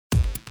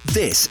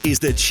This is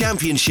the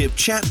Championship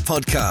Chat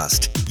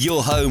Podcast,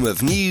 your home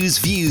of news,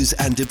 views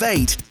and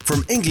debate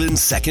from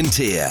England's second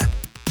tier.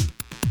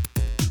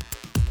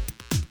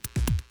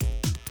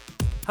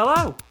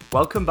 Hello,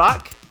 welcome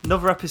back.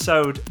 Another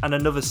episode and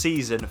another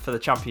season for the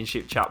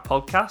Championship Chat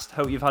Podcast.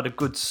 Hope you've had a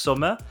good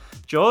summer.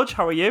 George,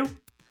 how are you?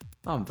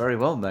 I'm very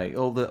well, mate.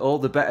 All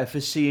the better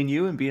for seeing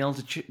you and being able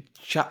to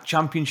chat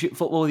Championship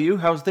football with you.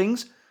 How's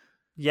things?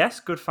 Yes,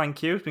 good,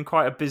 thank you. It's been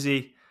quite a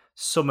busy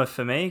summer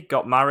for me.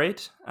 Got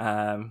married.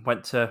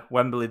 Went to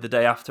Wembley the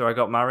day after I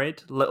got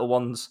married. Little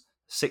one's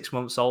 6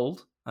 months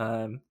old.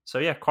 So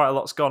yeah, quite a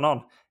lot's gone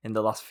on in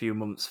the last few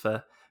months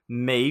for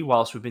me,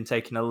 whilst we've been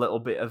taking a little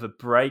bit of a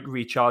break,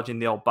 recharging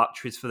the old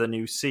batteries for the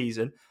new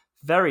season.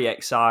 Very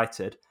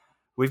excited.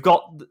 We've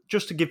got,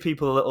 just to give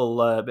people a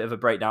little bit of a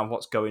breakdown of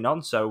what's going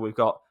on, so we've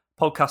got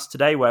a podcast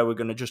today where we're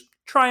going to just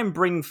try and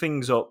bring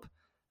things up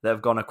that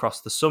have gone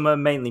across the summer,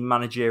 mainly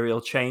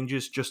managerial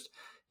changes, just,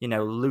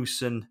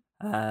 loosen,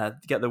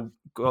 get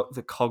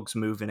the cogs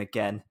moving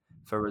again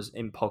for us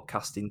in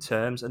podcasting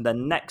terms. And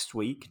then next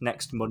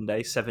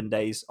Monday, 7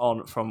 days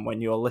on from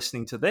when you're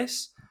listening to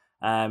this,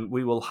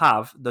 we will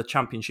have the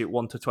Championship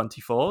 1 to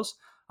 24s.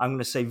 I'm going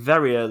to say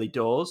very early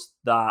doors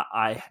that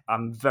I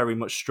am very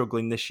much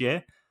struggling this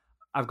year.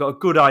 I've got a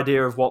good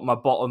idea of what my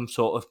bottom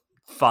sort of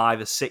 5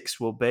 or 6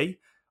 will be.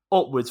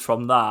 Upwards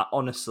from that,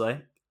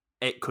 honestly,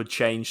 it could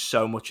change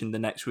so much in the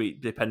next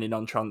week depending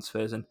on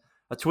transfers. And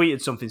I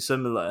tweeted something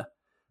similar,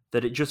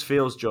 that it just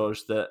feels,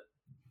 George, that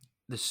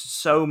there's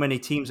so many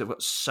teams that have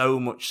got so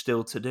much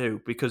still to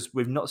do because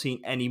we've not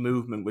seen any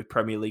movement with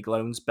Premier League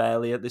loans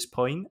barely at this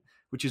point,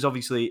 which is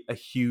obviously a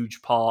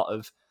huge part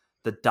of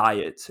the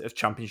diet of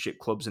Championship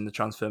clubs in the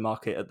transfer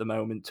market at the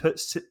moment,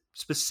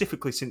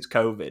 specifically since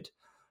COVID,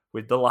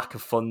 with the lack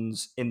of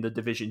funds in the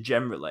division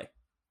generally.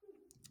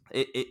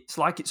 It's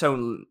like its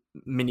own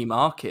mini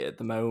market at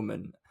the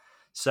moment.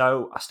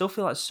 So I still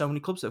feel like so many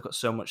clubs that have got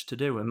so much to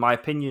do, and my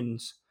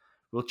opinions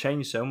will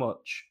change so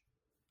much,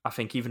 I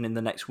think, even in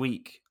the next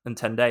week and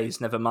 10 days,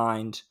 never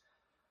mind,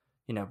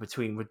 we're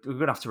going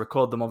to have to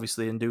record them,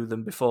 obviously, and do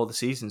them before the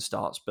season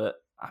starts. But,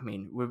 I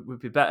mean, we'd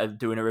be better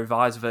doing a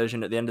revised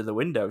version at the end of the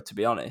window, to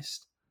be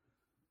honest.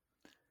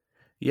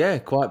 Yeah,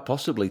 quite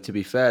possibly, to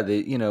be fair.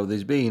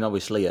 There's been,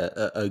 obviously,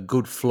 a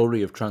good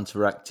flurry of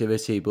transfer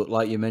activity, but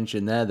like you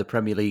mentioned there, the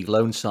Premier League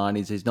loan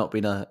signings, there's not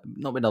been a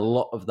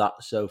lot of that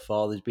so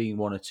far. There's been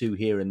 1 or 2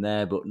 here and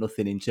there, but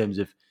nothing in terms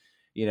of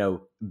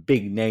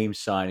big name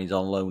signings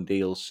on loan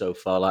deals so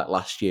far. Like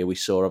last year, we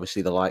saw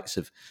obviously the likes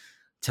of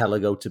Teller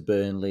go to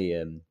Burnley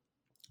and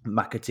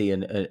McAtee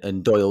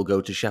and Doyle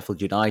go to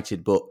Sheffield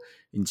United. But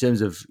in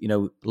terms of,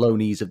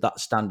 loanees of that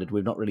standard,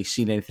 we've not really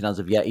seen anything as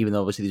of yet, even though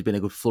obviously there's been a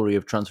good flurry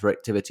of transfer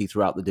activity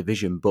throughout the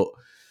division. But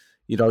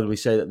you'd arguably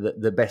say that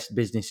the best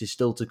business is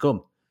still to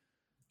come.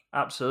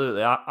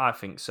 Absolutely, I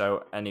think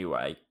so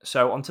anyway.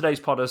 So on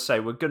today's pod, as I say,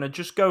 we're going to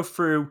just go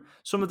through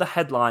some of the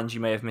headlines you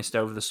may have missed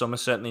over the summer,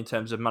 certainly in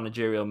terms of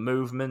managerial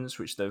movements,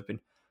 which there have been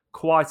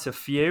quite a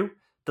few.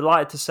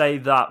 Delighted to say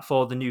that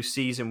for the new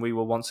season, we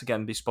will once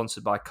again be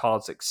sponsored by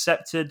Cards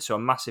Accepted. So a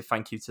massive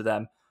thank you to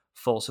them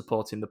for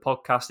supporting the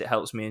podcast. It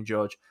helps me and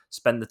George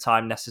spend the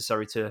time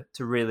necessary to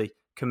really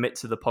commit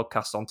to the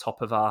podcast on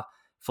top of our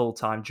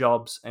full-time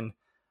jobs and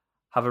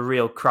have a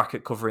real crack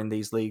at covering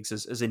these leagues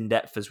as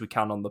in-depth as we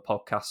can on the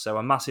podcast. So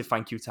a massive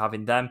thank you to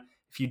having them.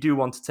 If you do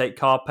want to take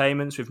card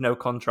payments with no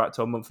contract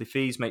or monthly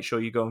fees, make sure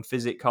you go and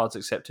visit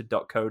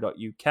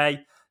cardsaccepted.co.uk.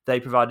 They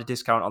provide a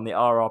discount on the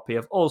RRP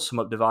of all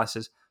SumUp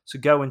devices, so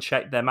go and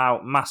check them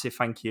out. Massive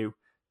thank you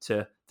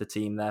to the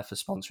team there for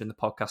sponsoring the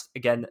podcast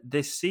again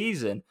this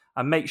season.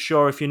 And make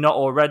sure, if you're not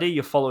already,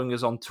 you're following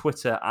us on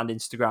Twitter and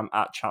Instagram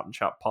at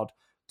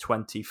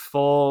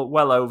ChatandChatPod24.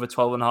 Well over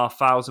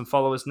 12,500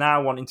 followers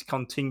now, wanting to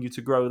continue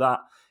to grow that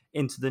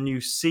into the new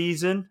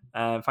season.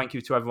 Thank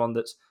you to everyone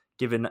that's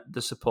given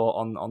the support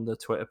on the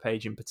Twitter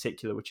page in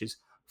particular, which is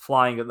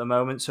flying at the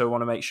moment. So we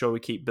want to make sure we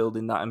keep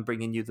building that and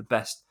bringing you the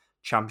best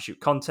Championship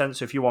content.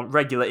 So if you want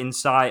regular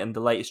insight and the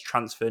latest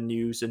transfer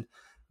news and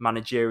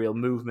managerial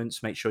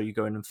movements, make sure you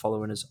go in and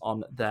following us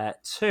on there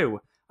too.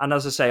 And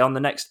as I say, on the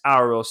next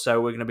hour or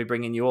so, we're going to be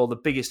bringing you all the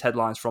biggest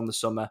headlines from the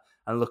summer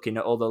and looking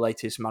at all the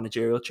latest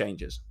managerial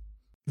changes.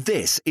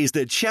 This is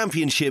the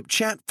Championship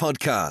Chat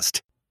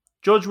Podcast.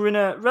 George, we're in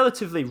a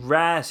relatively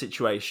rare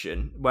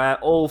situation where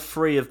all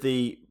 3 of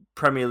the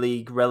Premier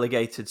League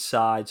relegated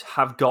sides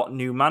have got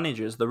new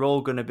managers. They're all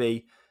going to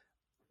be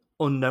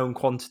unknown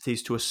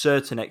quantities to a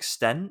certain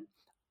extent.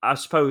 I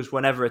suppose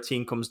whenever a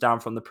team comes down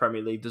from the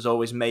Premier League, there's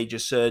always major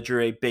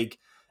surgery, big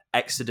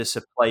exodus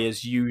of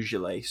players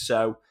usually.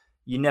 So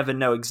you never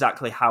know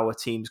exactly how a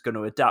team's going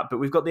to adapt. But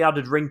we've got the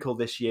added wrinkle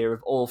this year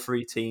of all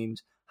 3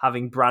 teams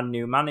having brand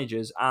new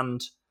managers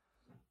and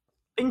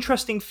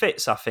interesting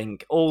fits, I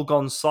think, all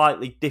gone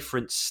slightly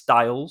different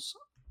styles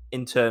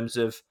in terms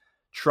of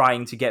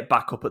trying to get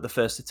back up at the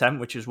first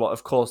attempt, which is what,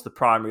 of course, the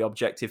primary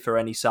objective for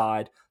any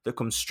side that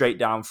comes straight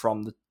down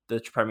from the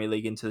Premier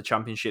League into the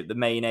Championship. The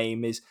main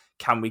aim is,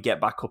 can we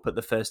get back up at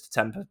the first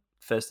attempt,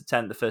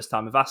 the first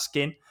time of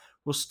asking?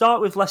 We'll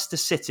start with Leicester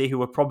City,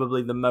 who are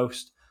probably the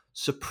most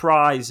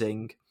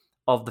surprising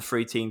of the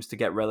three teams to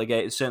get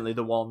relegated. Certainly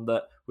the one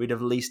that we'd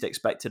have least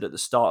expected at the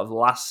start of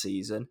last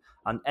season.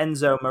 And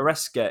Enzo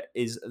Maresca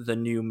is the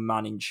new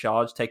man in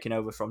charge, taking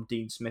over from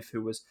Dean Smith,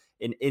 who was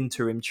in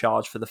interim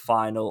charge for the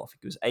final, I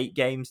think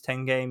it was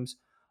 10 games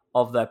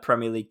of their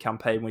Premier League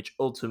campaign, which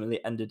ultimately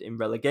ended in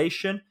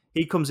relegation.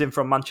 He comes in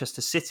from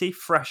Manchester City,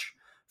 fresh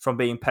from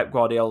being Pep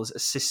Guardiola's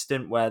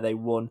assistant, where they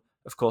won,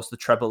 of course, the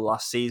treble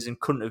last season.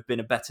 Couldn't have been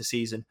a better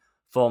season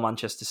for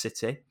Manchester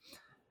City.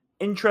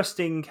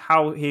 Interesting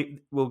how he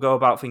will go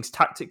about things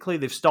tactically.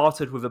 They've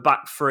started with a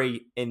back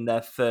three in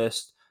their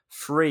first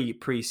 3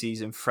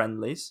 pre-season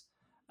friendlies.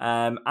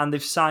 And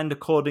they've signed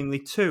accordingly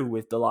too,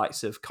 with the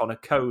likes of Connor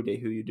Cody,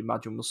 who you'd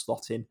imagine will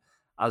slot in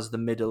as the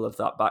middle of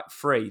that back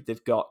three.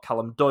 They've got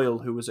Callum Doyle,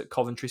 who was at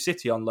Coventry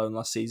City on loan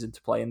last season,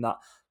 to play in that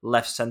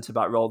left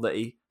centre-back role that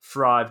he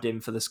thrived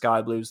in for the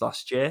Sky Blues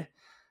last year.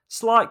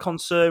 Slight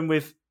concern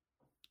with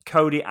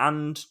Cody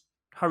and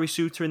Harry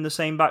Souttar in the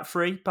same back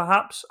three,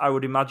 perhaps. I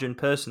would imagine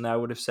personally, I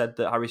would have said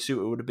that Harry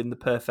Souttar would have been the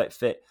perfect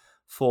fit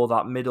for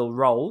that middle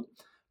role.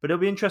 But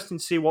it'll be interesting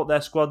to see what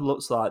their squad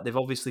looks like. They've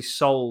obviously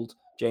sold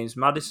James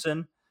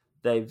Maddison.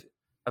 They've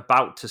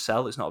about to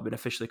sell, it's not been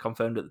officially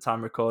confirmed at the time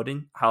of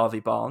recording, Harvey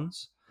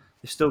Barnes.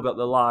 They've still got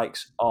the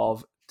likes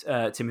of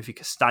Timothy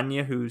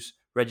Castagna, who's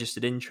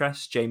registered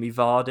interest, Jamie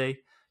Vardy.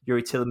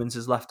 Yuri Tillemans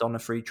has left on a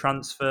free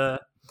transfer.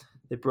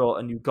 They brought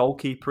a new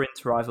goalkeeper in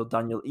to rival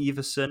Daniel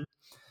Everson.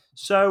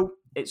 So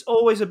it's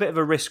always a bit of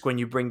a risk when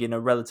you bring in a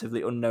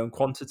relatively unknown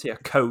quantity, a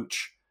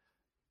coach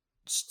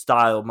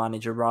style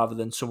manager rather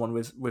than someone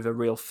with a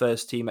real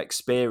first team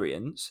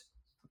experience.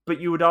 But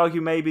you would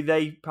argue maybe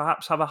they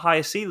perhaps have a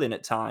higher ceiling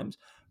at times.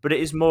 But it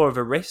is more of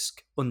a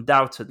risk,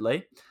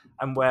 undoubtedly.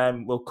 And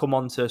when we'll come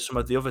on to some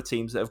of the other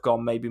teams that have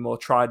gone maybe more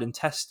tried and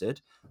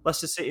tested,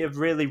 Leicester City have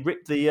really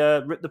ripped the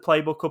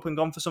playbook up and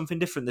gone for something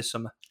different this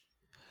summer.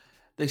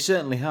 They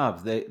certainly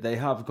have. They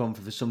have gone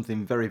for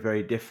something very,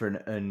 very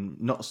different and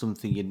not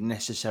something you'd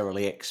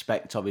necessarily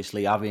expect.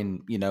 Obviously,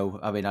 having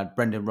had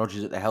Brendan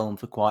Rodgers at the helm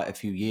for quite a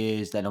few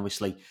years, then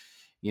obviously,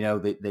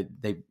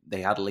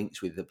 they had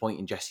links with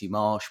appointing Jesse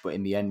Marsch, but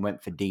in the end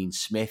went for Dean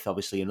Smith,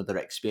 obviously another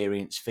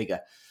experienced figure.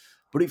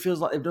 But it feels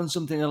like they've done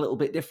something a little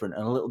bit different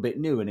and a little bit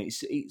new, and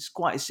it's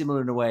quite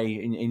similar in a way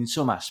in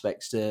some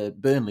aspects to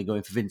Burnley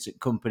going for Vincent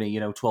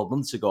Kompany, 12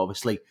 months ago.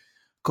 Obviously,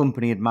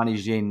 Kompany had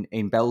managed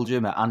in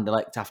Belgium at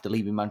Anderlecht after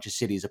leaving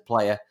Manchester City as a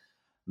player.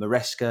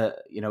 Maresca,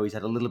 he's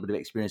had a little bit of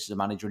experience as a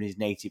manager in his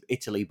native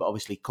Italy, but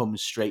obviously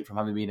comes straight from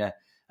having been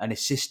an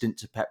assistant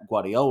to Pep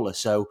Guardiola.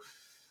 So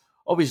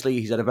obviously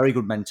he's had a very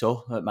good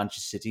mentor at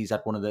Manchester City. He's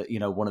had one of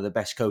the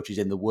best coaches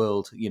in the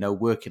world,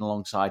 working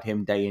alongside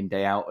him day in,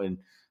 day out, and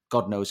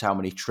God knows how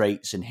many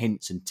traits and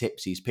hints and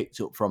tips he's picked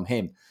up from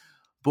him.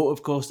 But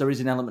of course, there is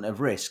an element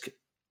of risk.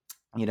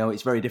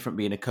 It's very different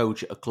being a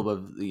coach at a club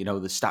of,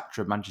 the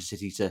stature of Manchester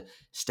City to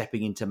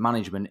stepping into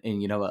management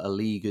in, a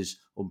league as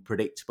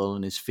unpredictable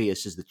and as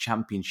fierce as the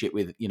Championship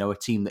with, a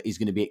team that is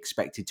going to be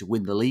expected to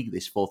win the league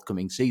this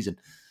forthcoming season.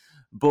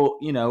 But,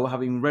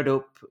 having read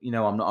up,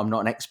 I'm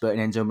not an expert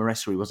in Enzo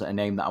Maresca. He wasn't a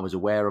name that I was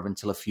aware of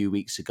until a few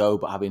weeks ago.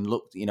 But having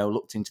looked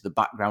into the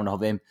background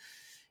of him,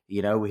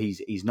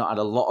 he's not had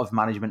a lot of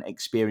management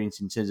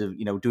experience in terms of,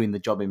 doing the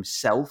job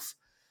himself.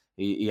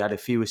 He had a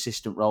few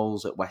assistant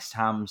roles at West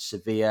Ham,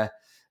 Sevilla,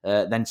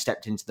 then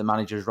stepped into the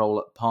manager's role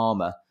at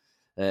Parma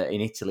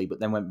in Italy, but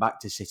then went back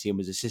to City and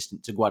was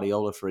assistant to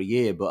Guardiola for a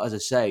year. But as I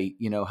say,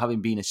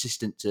 having been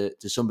assistant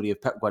to somebody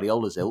of Pep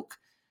Guardiola's ilk,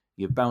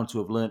 you're bound to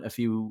have learnt a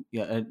few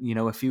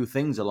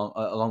things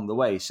along the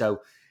way.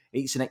 So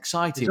it's an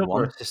exciting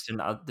one.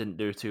 Assistant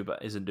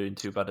isn't doing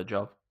too bad a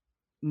job.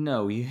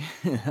 No,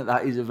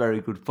 that is a very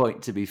good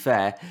point, to be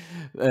fair.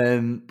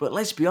 But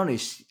let's be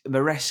honest,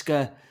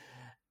 Maresca,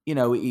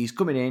 he's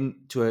coming in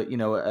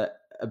to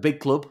a big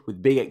club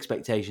with big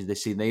expectations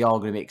this season. They are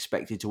going to be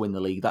expected to win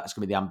the league. That's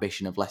going to be the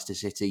ambition of Leicester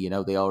City.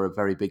 They are a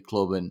very big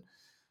club, and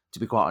to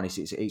be quite honest,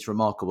 it's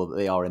remarkable that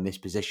they are in this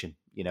position.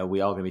 We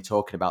are going to be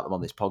talking about them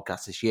on this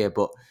podcast this year,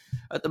 but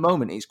at the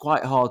moment, it's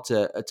quite hard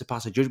to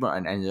pass a judgment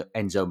on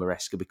Enzo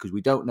Maresca because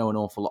we don't know an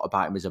awful lot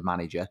about him as a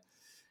manager.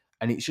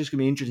 And it's just going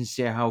to be interesting to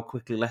see how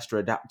quickly Leicester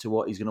adapt to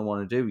what he's going to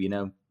want to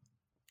do.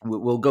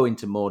 We'll go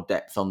into more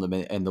depth on them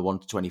in the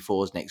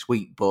 1-24s next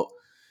week, but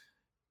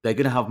they're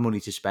going to have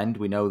money to spend.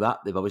 We know that.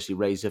 They've obviously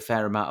raised a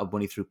fair amount of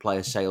money through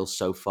player sales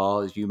so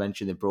far. As you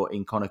mentioned, they've brought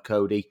in Connor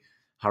Cody.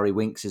 Harry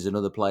Winks is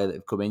another player that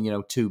have come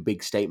in. 2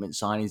 big statement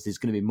signings. There's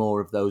going to be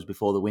more of those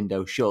before the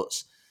window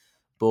shuts.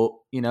 But,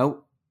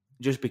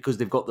 just because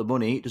they've got the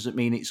money, it doesn't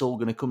mean it's all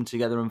going to come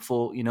together and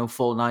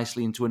fall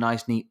nicely into a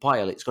nice, neat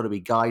pile. It's got to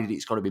be guided.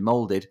 It's got to be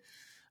moulded.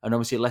 And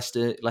obviously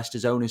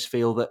Leicester's owners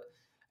feel that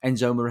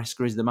Enzo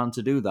Maresca is the man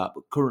to do that.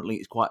 But currently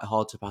it's quite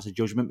hard to pass a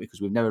judgment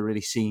because we've never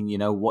really seen,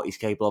 what he's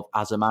capable of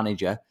as a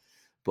manager.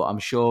 But I'm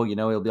sure,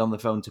 he'll be on the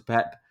phone to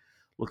Pep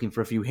looking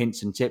for a few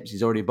hints and tips.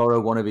 He's already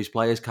borrowed one of his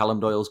players. Callum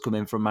Doyle's come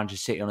in from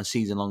Manchester City on a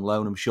season-long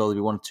loan. I'm sure there'll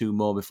be 1 or 2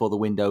 more before the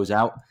window's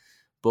out.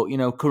 But,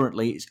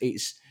 currently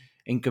it's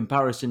in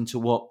comparison to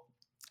what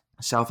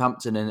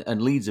Southampton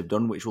and Leeds have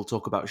done, which we'll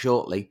talk about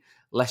shortly,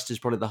 Leicester's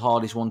probably the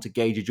hardest one to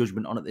gauge a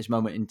judgment on at this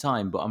moment in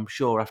time. But I'm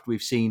sure after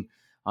we've seen,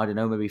 I don't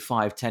know, maybe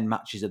 5-10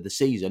 matches of the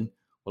season,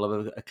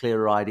 we'll have a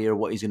clearer idea of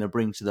what he's going to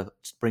bring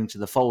to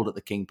the fold at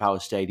the King Power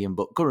Stadium.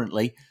 But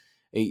currently,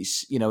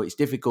 it's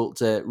difficult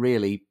to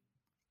really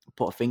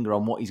put a finger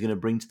on what he's going to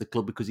bring to the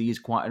club because he is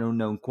quite an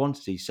unknown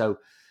quantity. So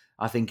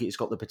I think it's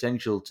got the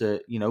potential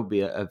to,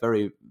 be a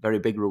very, very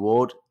big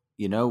reward.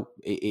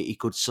 He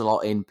could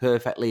slot in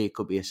perfectly. It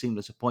could be a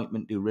seamless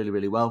appointment, do really,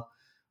 really well.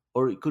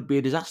 Or it could be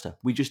a disaster.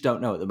 We just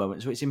don't know at the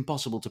moment. So it's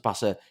impossible to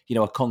pass a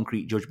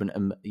concrete judgment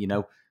and,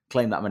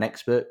 claim that I'm an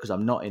expert because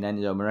I'm not in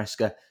Enzo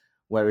Maresca.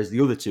 Whereas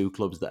the other two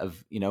clubs that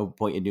have,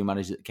 appointed new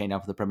managers that came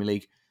down for the Premier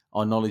League,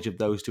 our knowledge of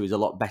those two is a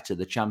lot better.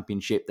 The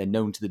Championship, they're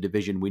known to the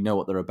division. We know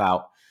what they're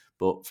about.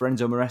 But for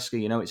Enzo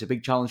Maresca, it's a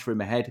big challenge for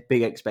him ahead,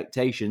 big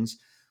expectations.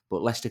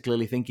 But Leicester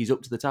clearly think he's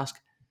up to the task.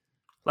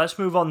 Let's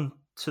move on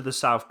to the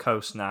South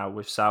Coast now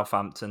with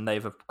Southampton.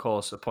 They've, of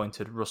course,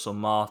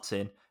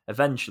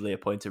 eventually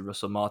appointed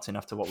Russell Martin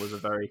after what was a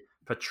very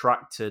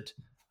protracted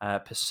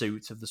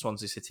pursuit of the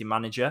Swansea City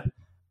manager.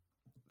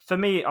 For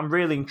me, I'm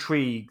really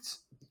intrigued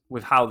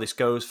with how this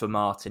goes for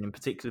Martin, in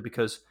particular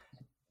because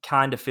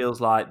kind of feels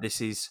like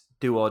this is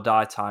do or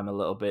die time a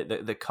little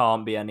bit. There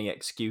can't be any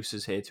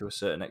excuses here to a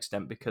certain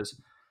extent because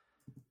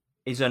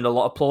he's earned a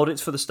lot of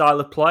plaudits for the style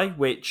of play,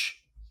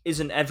 which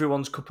isn't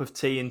everyone's cup of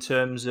tea in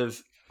terms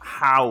of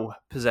how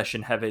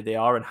possession heavy they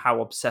are and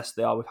how obsessed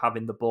they are with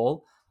having the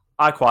ball.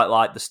 I quite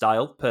like the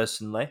style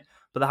personally,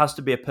 but there has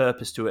to be a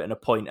purpose to it and a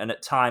point. And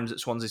at times at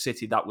Swansea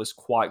City, that was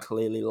quite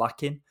clearly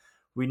lacking.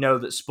 We know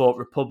that Sport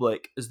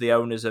Republic, as the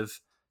owners of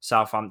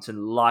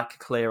Southampton, like a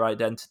clear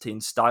identity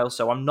and style.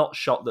 So I'm not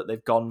shocked that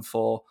they've gone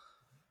for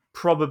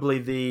probably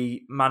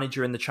the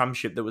manager in the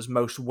Championship that was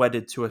most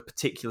wedded to a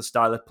particular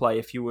style of play.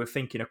 If you were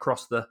thinking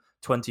across the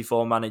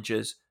 24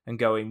 managers and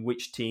going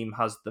which team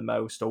has the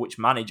most or which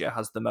manager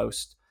has the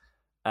most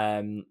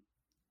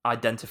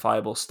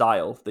identifiable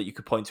style that you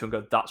could point to and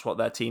go, that's what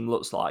their team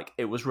looks like,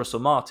 it was Russell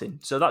Martin.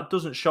 So that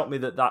doesn't shock me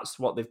that that's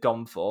what they've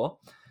gone for.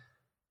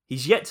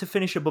 He's yet to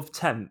finish above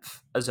 10th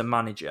as a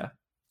manager,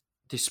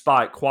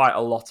 despite quite a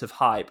lot of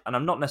hype. And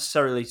I'm not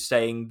necessarily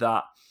saying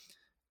that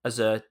as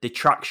a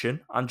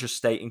detraction, I'm just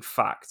stating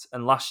fact.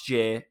 And last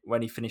year,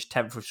 when he finished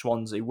 10th with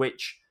Swansea,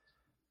 which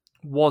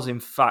was in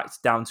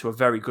fact down to a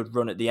very good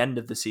run at the end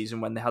of the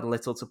season when they had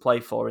little to play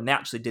for, and they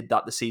actually did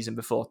that the season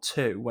before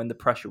too, when the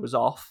pressure was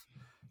off,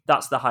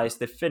 that's the highest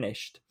they've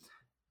finished.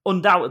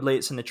 Undoubtedly,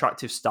 it's an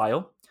attractive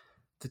style.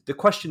 The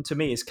question to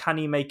me is, can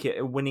he make it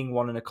a winning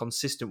one and a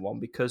consistent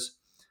one? Because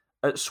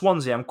at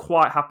Swansea, I'm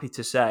quite happy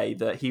to say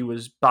that he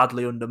was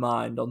badly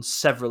undermined on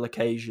several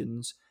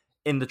occasions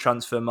in the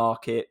transfer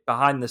market,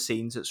 behind the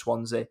scenes at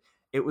Swansea.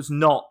 It was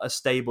not a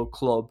stable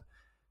club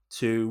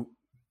to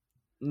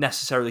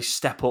necessarily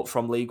step up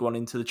from League One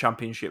into the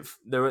Championship.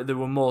 There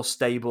were more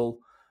stable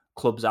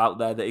clubs out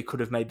there that he could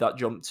have made that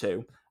jump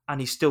to,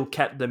 and he still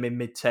kept them in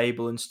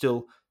mid-table and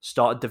still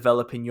started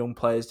developing young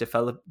players,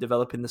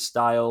 developing the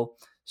style,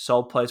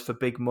 sold players for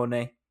big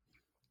money.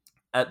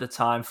 At the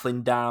time,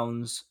 Flynn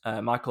Downs,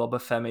 Michael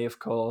Obafemi, of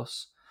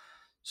course.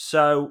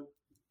 So,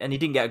 and he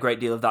didn't get a great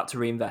deal of that to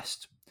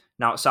reinvest.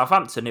 Now at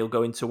Southampton, he'll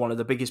go into one of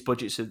the biggest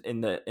budgets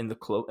in the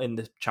club in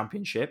the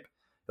Championship.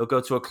 He'll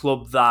go to a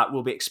club that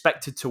will be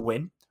expected to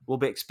win, will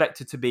be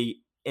expected to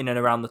be in and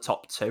around the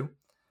top two.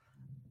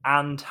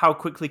 And how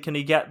quickly can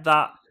he get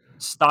that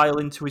style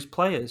into his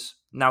players?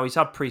 Now he's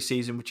had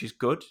pre-season, which is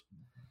good.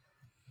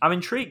 I'm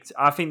intrigued.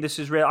 I think this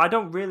is real. I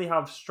don't really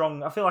have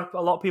strong... I feel like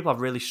a lot of people have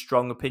really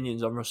strong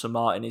opinions on Russell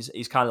Martin.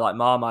 He's kind of like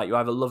Marmite. You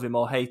either love him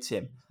or hate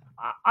him.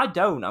 I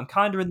don't. I'm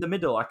kind of in the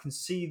middle. I can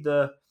see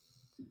the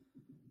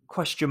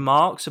question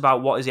marks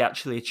about what has he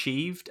actually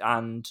achieved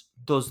and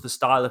does the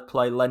style of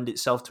play lend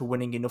itself to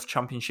winning enough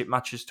Championship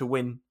matches to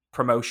win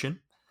promotion.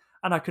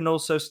 And I can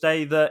also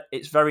say that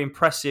it's very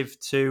impressive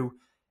to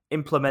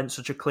implement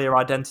such a clear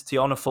identity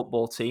on a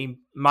football team,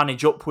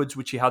 manage upwards,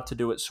 which he had to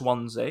do at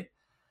Swansea,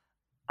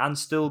 and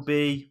still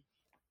be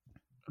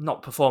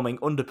not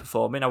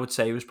underperforming. I would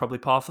say he was probably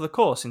par for the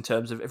course in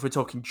terms of, if we're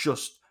talking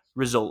just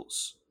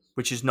results,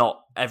 which is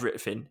not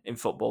everything in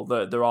football.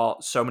 There are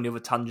so many other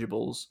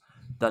tangibles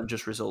than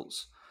just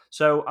results.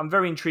 So I'm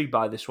very intrigued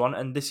by this one,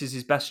 and this is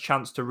his best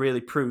chance to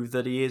really prove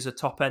that he is a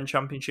top-end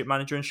Championship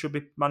manager and should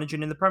be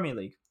managing in the Premier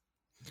League.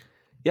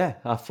 Yeah,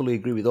 I fully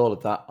agree with all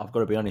of that. I've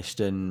got to be honest,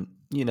 and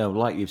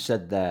like you've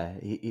said there,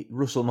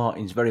 Russell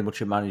Martin's very much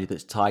a manager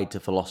that's tied to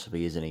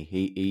philosophy, isn't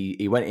he?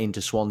 He went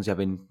into Swansea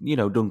having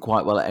done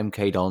quite well at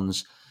MK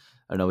Dons,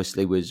 and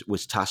obviously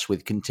was tasked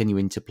with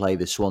continuing to play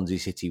the Swansea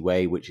City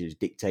way, which is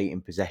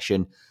dictating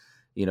possession,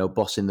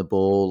 bossing the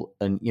ball,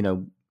 and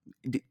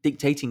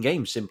dictating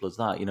games. Simple as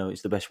that.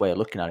 It's the best way of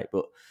looking at it.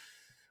 But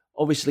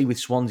obviously with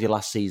Swansea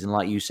last season,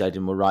 like you said,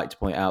 and we're right to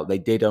point out, they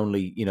did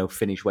only,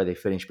 finish where they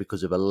finished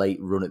because of a late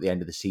run at the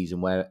end of the season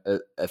where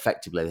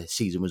effectively the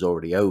season was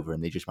already over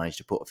and they just managed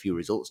to put a few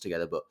results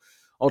together. But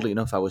oddly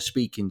enough, I was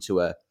speaking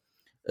to a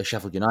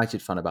Sheffield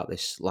United fan about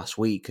this last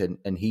week,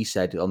 and he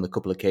said on the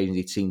couple of occasions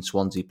he'd seen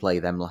Swansea play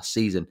them last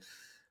season,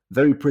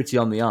 very pretty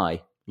on the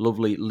eye,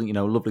 lovely,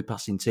 lovely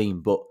passing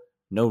team, but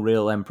no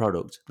real end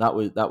product. That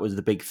was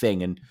the big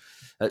thing. And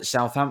at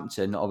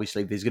Southampton,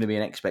 obviously, there's going to be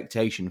an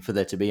expectation for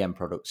there to be end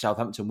product.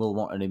 Southampton will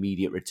want an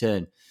immediate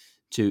return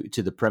to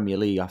the Premier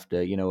League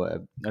after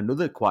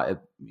another quite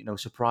a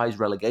surprise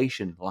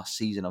relegation last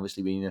season.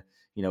 Obviously, being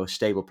a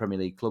stable Premier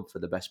League club for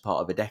the best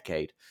part of a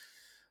decade.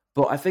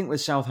 But I think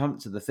with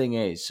Southampton, the thing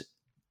is,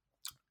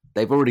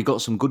 they've already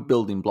got some good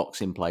building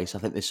blocks in place. I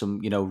think there's some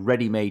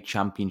ready-made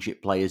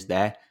Championship players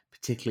there,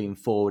 particularly in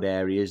forward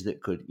areas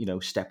that could,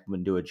 step up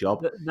and do a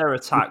job. Their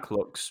attack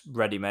looks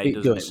ready-made,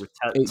 doesn't it?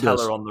 With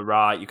Teller on the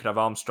right, you could have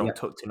Armstrong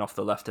tucked in off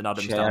the left and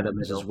Adams down the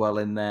middle as well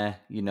in there.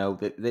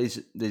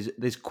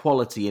 There's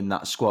quality in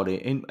that squad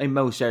in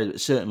most areas,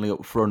 but certainly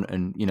up front.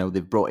 And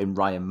they've brought in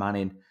Ryan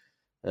Manning.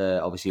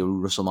 Obviously,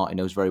 Russell Martin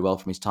knows very well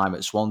from his time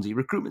at Swansea.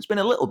 Recruitment's been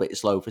a little bit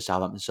slow for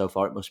Southampton so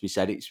far, it must be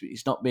said.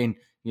 It's not been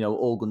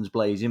all guns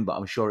blazing, but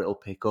I'm sure it'll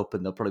pick up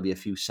and there'll probably be a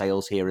few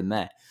sales here and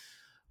there.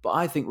 But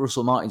I think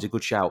Russell Martin's a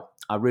good shout.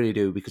 I really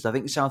do, because I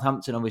think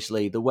Southampton,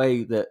 obviously, the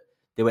way that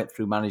they went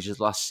through managers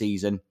last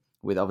season,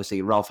 with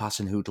obviously Ralph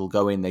Hasenhüttl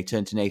going, they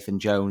turned to Nathan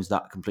Jones,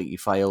 that completely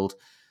failed.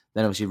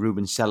 Then obviously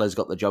Ruben Sellers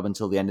got the job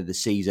until the end of the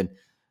season.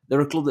 They're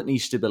a club that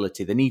needs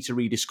stability. They need to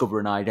rediscover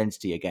an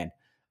identity again.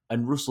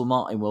 And Russell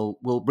Martin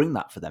will bring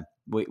that for them.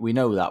 We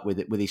know that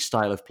with his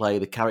style of play,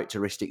 the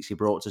characteristics he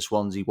brought to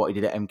Swansea, what he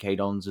did at MK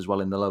Dons as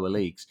well in the lower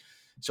leagues.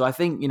 So I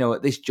think,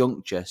 at this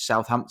juncture,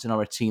 Southampton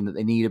are a team that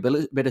they need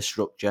a bit of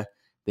structure.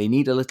 They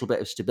need a little bit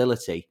of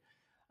stability.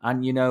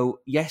 And,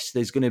 yes,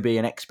 there's going to be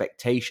an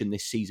expectation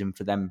this season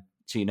for them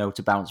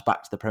to bounce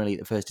back to the Premier League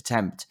at the first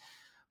attempt.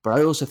 But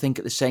I also think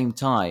at the same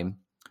time,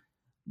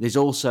 there's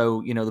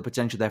also, the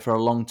potential there for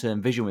a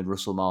long-term vision with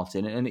Russell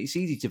Martin. And it's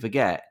easy to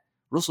forget,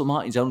 Russell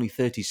Martin's only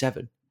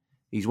 37.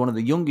 He's one of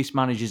the youngest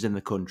managers in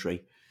the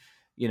country.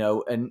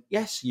 And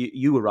yes,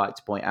 you were right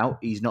to point out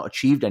he's not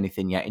achieved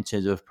anything yet in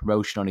terms of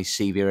promotion on his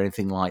CV or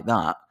anything like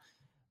that.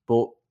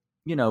 But,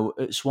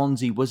 at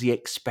Swansea, was he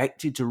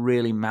expected to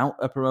really mount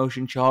a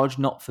promotion charge?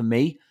 Not for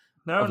me.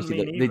 No,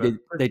 obviously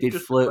they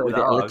did flirt with it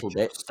a little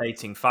bit.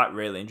 Stating fact,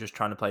 really, and just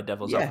trying to play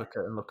devil's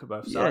advocate and look at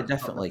both sides. Yeah,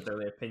 definitely. It's not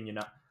necessarily opinion.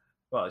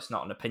 Well, it's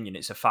not an opinion,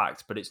 it's a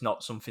fact, but it's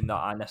not something that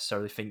I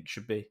necessarily think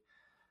should be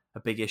a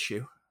big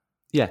issue.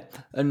 Yeah,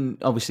 and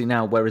obviously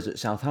now, whereas at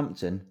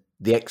Southampton,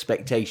 the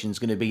expectation's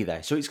going to be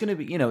there. So it's going to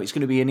be, it's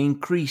going to be an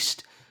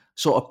increased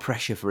sort of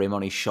pressure for him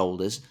on his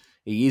shoulders.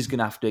 He is going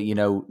to have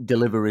to,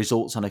 deliver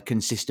results on a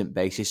consistent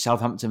basis.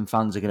 Southampton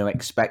fans are going to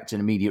expect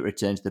an immediate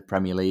return to the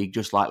Premier League,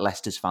 just like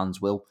Leicester's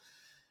fans will.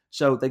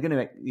 So they're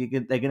going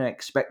to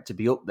expect to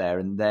be up there,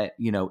 and they're,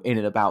 in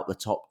and about the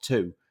top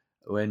two.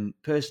 When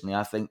personally,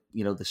 I think,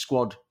 the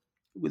squad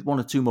with one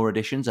or two more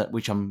additions,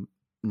 which I'm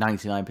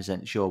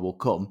 99% sure will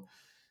come.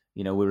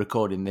 We're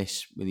recording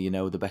this with,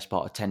 the best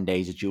part of 10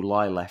 days of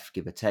July left,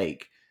 give or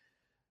take.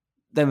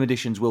 Them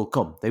additions will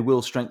come. They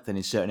will strengthen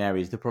in certain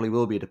areas. There probably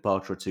will be a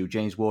departure or two.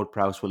 James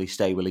Ward-Prowse, will he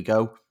stay? Will he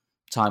go?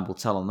 Time will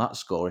tell on that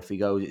score. If he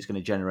goes, it's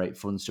going to generate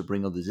funds to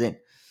bring others in.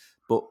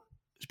 But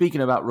speaking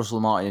about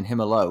Russell Martin and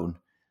him alone,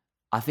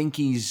 I think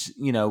he's,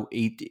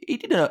 he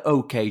did an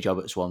okay job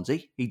at Swansea.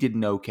 He did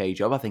an okay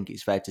job, I think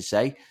it's fair to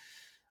say.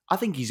 I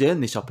think he's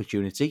earned this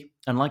opportunity.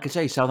 And like I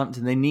say,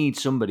 Southampton, they need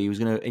somebody who's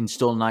going to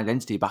install an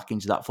identity back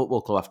into that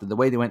football club after the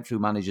way they went through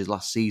managers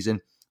last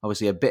season.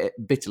 Obviously, a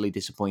bitterly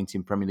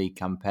disappointing Premier League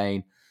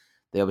campaign.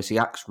 They obviously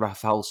axed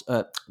Ralph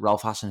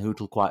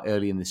Hasenhüttl quite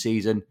early in the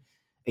season.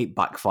 It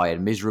backfired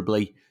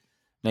miserably.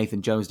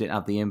 Nathan Jones didn't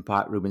have the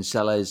impact. Ruben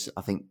Sellers,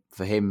 I think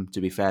for him,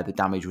 to be fair, the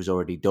damage was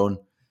already done.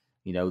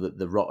 That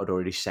the rot had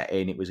already set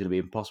in. It was going to be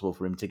impossible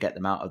for him to get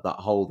them out of that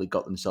hole they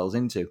got themselves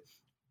into.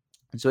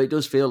 And so it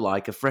does feel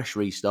like a fresh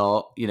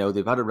restart.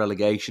 They've had a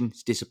relegation.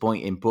 It's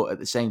disappointing, but at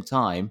the same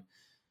time,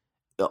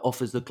 it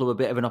offers the club a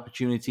bit of an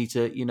opportunity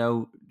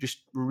to, just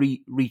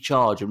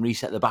recharge and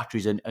reset the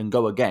batteries and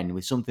go again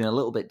with something a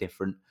little bit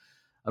different.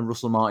 And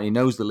Russell Martin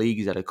knows the league.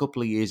 He's had a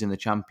couple of years in the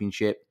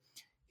Championship.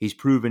 He's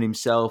proven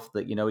himself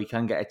that, he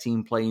can get a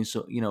team playing,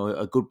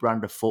 a good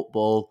brand of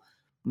football.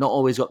 Not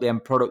always got the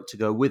end product to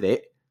go with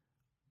it,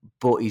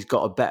 but he's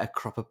got a better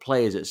crop of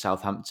players at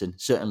Southampton,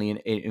 certainly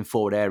in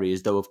forward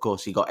areas, though, of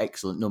course, he got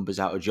excellent numbers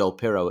out of Joel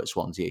Pirro at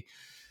Swansea.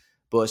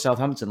 But at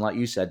Southampton, like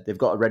you said, they've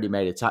got a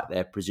ready-made attack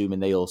there, presuming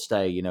they all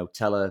stay.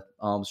 Teller,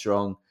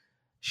 Armstrong,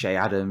 Shea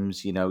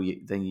Adams,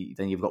 then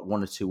you've got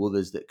one or two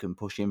others that can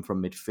push in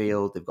from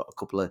midfield. They've got a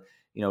couple of,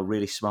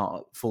 really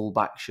smart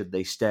full-backs should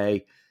they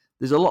stay.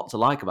 There's a lot to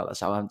like about the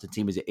Southampton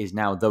team as it is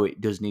now, though it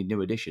does need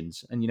new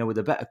additions. And, with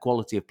a better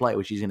quality of play,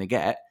 which he's going to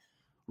get,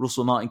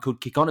 Russell Martin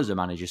could kick on as a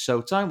manager.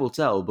 So time will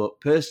tell,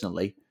 but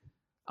personally,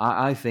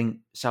 I think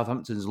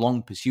Southampton's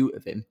long pursuit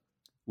of him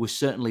was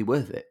certainly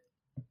worth it.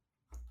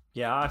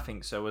 Yeah, I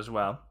think so as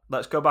well.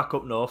 Let's go back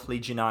up north,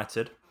 Leeds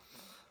United.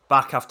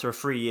 Back after a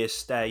 3-year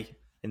stay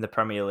in the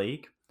Premier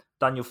League.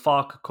 Daniel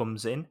Farke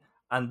comes in,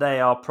 and they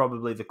are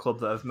probably the club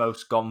that have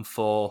most gone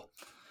for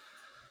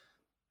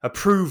a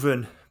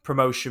proven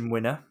promotion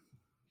winner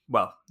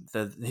well,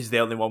 he's the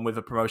only one with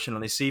a promotion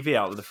on his CV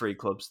out of the three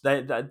clubs.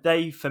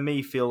 They, for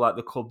me, feel like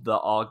the club that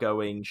are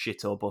going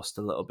shit or bust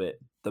a little bit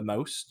the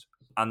most.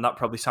 And that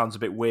probably sounds a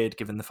bit weird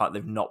given the fact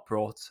they've not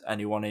brought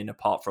anyone in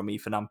apart from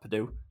Ethan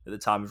Ampadu at the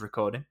time of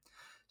recording.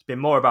 It's been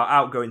more about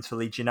outgoings for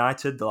Leeds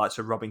United, the likes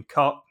of Robin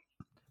Koch,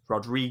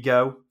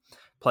 Rodrigo,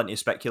 plenty of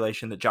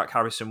speculation that Jack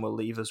Harrison will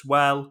leave as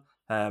well,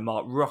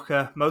 Mark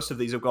Rocker. Most of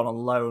these have gone on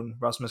loan,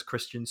 Rasmus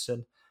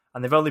Christensen.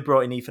 And they've only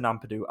brought in Ethan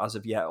Ampadu as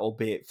of yet,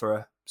 albeit for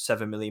a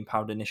 £7 million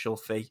initial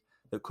fee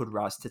that could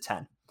rise to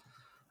 10.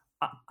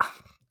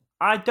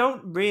 I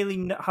don't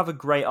really have a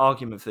great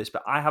argument for this,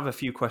 but I have a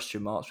few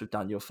question marks with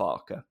Daniel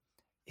Farke.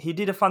 He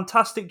did a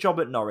fantastic job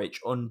at Norwich,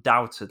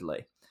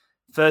 undoubtedly.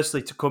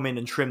 Firstly, to come in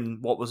and trim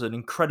what was an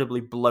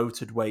incredibly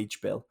bloated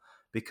wage bill,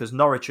 because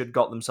Norwich had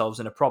got themselves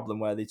in a problem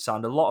where they'd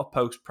signed a lot of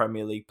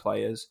post-Premier League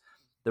players.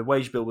 The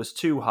wage bill was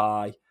too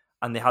high,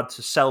 and they had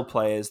to sell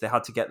players. They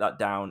had to get that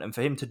down. And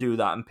for him to do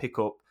that and pick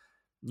up,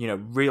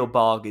 real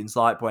bargains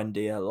like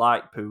Buendia,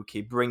 like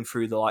Pukki, bring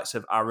through the likes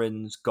of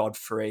Aarons,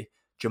 Godfrey,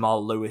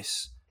 Jamal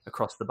Lewis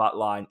across the back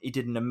line. He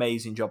did an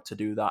amazing job to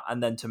do that.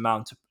 And then to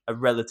mount a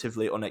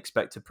relatively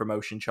unexpected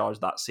promotion charge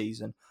that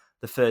season,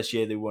 the first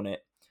year they won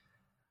it.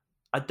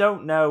 I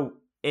don't know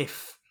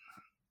if...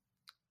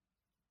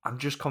 I'm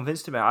just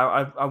convinced of it.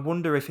 I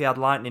wonder if he had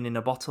lightning in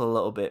a bottle a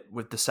little bit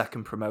with the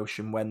second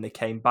promotion when they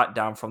came back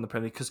down from the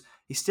Premier League, because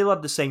he still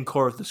had the same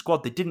core of the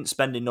squad. They didn't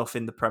spend enough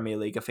in the Premier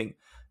League. I think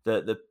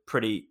the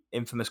pretty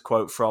infamous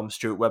quote from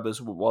Stuart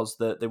Webbers was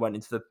that they went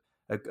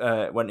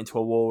into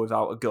a war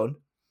without a gun,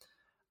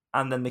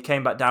 and then they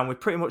came back down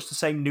with pretty much the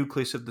same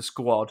nucleus of the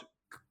squad.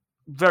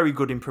 Very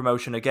good in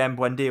promotion again.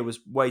 Buendia was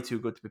way too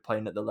good to be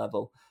playing at the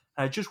level.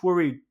 And I just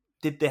worried,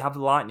 did they have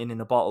lightning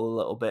in a bottle a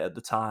little bit at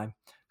the time?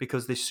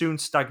 Because they soon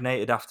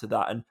stagnated after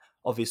that, and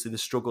obviously the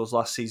struggles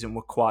last season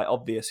were quite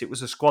obvious. It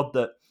was a squad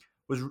that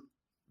was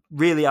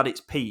really at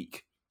its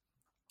peak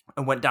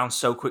and went down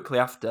so quickly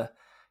after.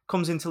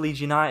 Comes into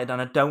Leeds United,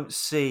 and I don't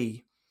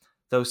see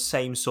those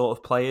same sort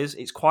of players.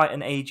 It's quite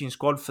an ageing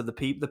squad for the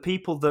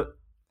people that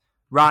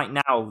right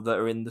now that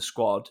are in the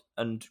squad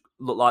and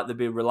look like they'd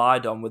be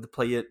relied on with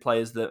the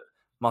players that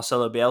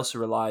Marcelo Bielsa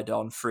relied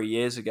on 3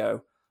 years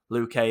ago.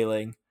 Luke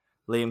Ayling,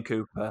 Liam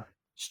Cooper,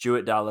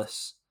 Stuart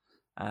Dallas,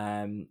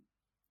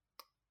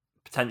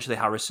 potentially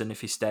Harrison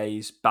if he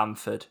stays,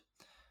 Bamford.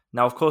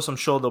 Now, of course, I'm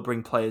sure they'll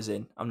bring players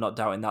in. I'm not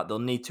doubting that. They'll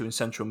need to in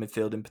central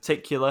midfield in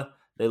particular.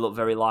 They look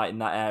very light in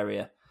that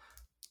area.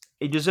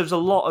 He deserves a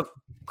lot of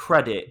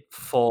credit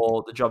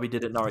for the job he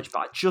did at Norwich, but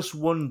I just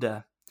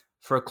wonder,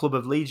 for a club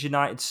of Leeds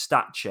United's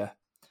stature,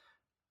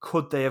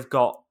 could they have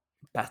got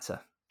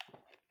better?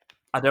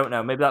 I don't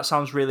know. Maybe that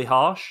sounds really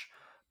harsh,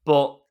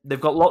 but they've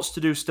got lots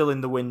to do still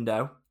in the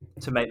window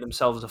to make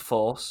themselves a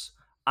force.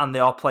 And they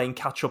are playing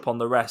catch up on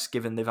the rest,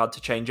 given they've had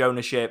to change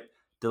ownership,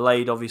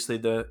 delayed, obviously,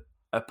 the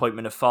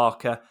appointment of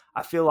Farke.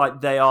 I feel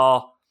like they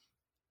are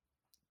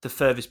the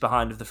furthest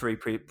behind of the three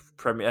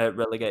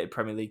relegated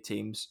Premier League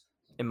teams,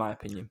 in my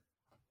opinion.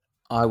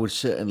 I would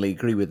certainly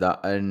agree with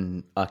that.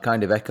 And I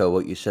kind of echo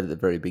what you said at the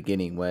very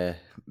beginning, where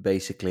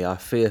basically I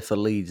fear for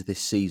Leeds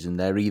this season,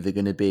 they're either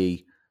going to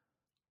be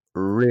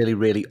really,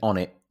 really on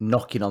it,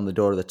 knocking on the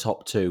door of the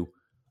top two,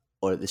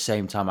 or at the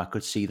same time, I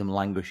could see them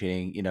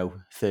languishing,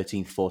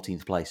 13th,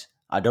 14th place.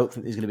 I don't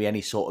think there's going to be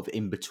any sort of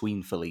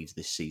in-between for Leeds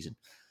this season.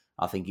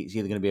 I think it's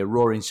either going to be a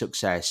roaring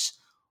success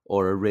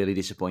or a really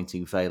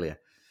disappointing failure.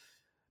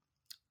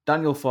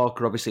 Daniel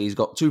Farke, obviously, he's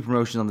got 2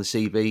 promotions on the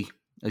CV.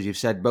 As you've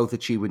said, both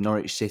achieved with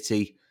Norwich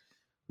City.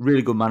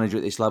 Really good manager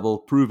at this level,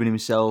 proving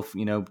himself,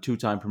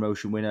 2-time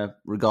promotion winner,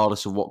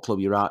 regardless of what club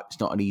you're at.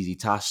 It's not an easy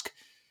task.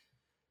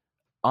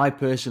 I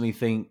personally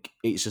think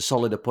it's a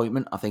solid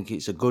appointment. I think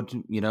it's a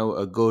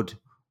good,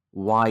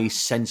 wise,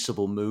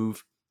 sensible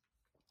move.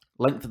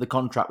 Length of the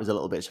contract was a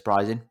little bit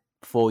surprising.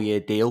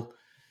 4-year deal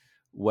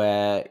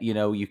where,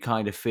 you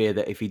kind of fear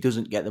that if he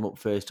doesn't get them up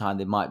first time,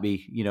 they might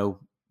be,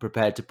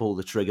 prepared to pull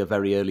the trigger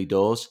very early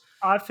doors.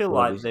 I feel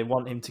like they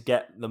want him to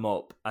get them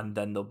up and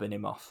then they'll bin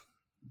him off.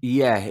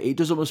 Yeah, it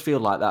does almost feel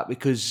like that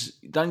because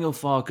Daniel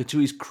Farke, to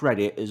his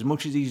credit, as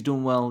much as he's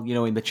done well,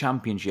 in the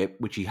Championship,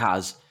 which he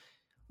has,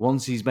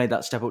 once he's made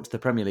that step up to the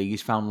Premier League,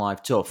 he's found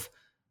life tough.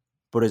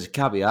 But as a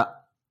caveat,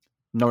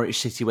 Norwich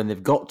City, when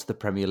they've got to the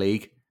Premier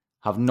League,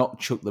 have not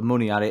chucked the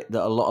money at it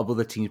that a lot of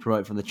other teams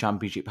promoted from the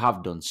Championship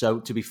have done. So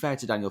to be fair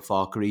to Daniel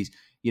Farke,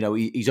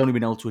 he's only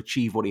been able to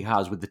achieve what he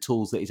has with the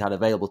tools that he's had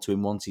available to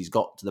him once he's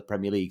got to the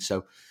Premier League.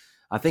 So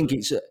I think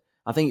it's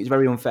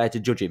very unfair to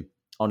judge him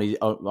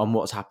on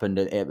what's happened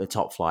at the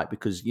top flight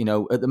because,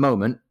 at the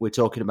moment, we're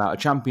talking about a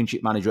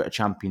Championship manager at a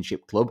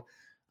Championship club.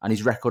 And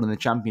his record in the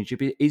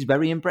Championship is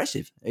very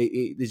impressive.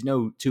 There's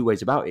no two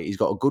ways about it. He's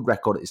got a good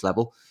record at this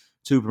level.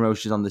 2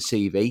 promotions on the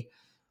CV.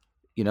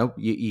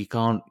 You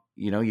can't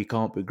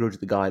begrudge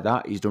the guy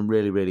that. He's done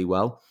really, really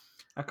well.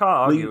 I can't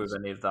argue with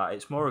any of that.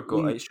 It's more a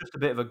gut. It's just a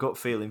bit of a gut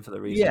feeling for the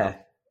reason. Yeah.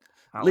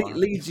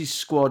 Leeds'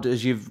 squad,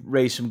 as you've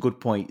raised some good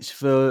points,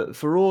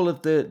 for all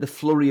of the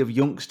flurry of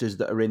youngsters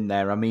that are in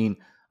there. I mean,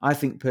 I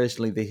think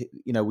personally,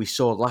 we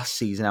saw last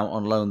season out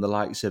on loan the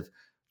likes of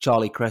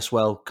Charlie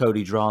Cresswell,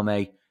 Cody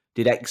Drame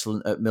did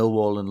excellent at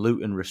Millwall and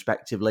Luton,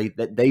 respectively.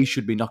 That they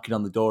should be knocking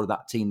on the door of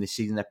that team this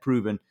season. They're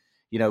proven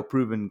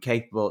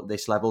capable at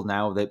this level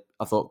now. That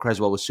I thought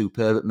Cresswell was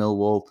superb at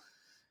Millwall.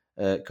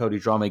 Cody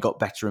Drame got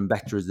better and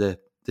better as the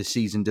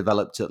season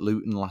developed at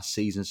Luton last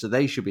season. So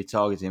they should be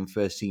targeting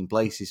first team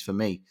places for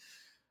me.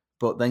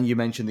 But then you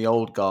mentioned the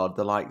old guard,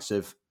 the likes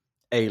of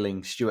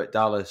Ayling, Stuart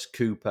Dallas,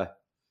 Cooper,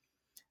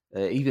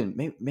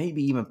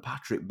 maybe even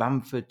Patrick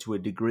Bamford to a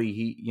degree.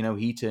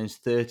 He turns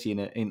 30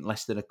 in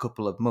less than a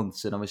couple of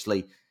months, and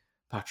obviously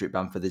Patrick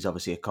Bamford, there's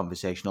obviously a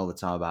conversation all the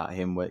time about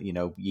him where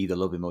you either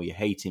love him or you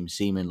hate him,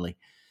 seemingly.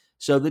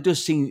 So there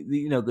does seem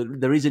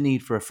there is a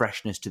need for a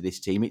freshness to this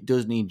team. It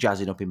does need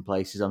jazzing up in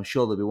places. I'm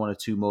sure there'll be one or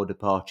two more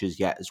departures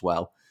yet as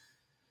well.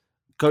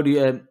 Cody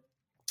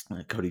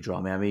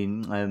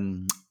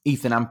Drame.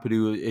 Ethan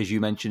Ampadu, as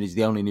you mentioned, is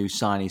the only new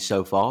signing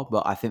so far,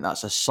 but I think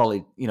that's a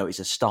solid, it's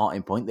a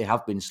starting point. They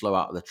have been slow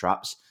out of the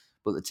traps,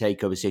 but the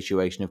takeover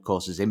situation, of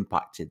course, has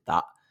impacted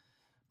that.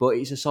 But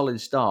it's a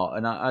solid start,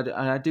 and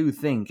I do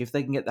think if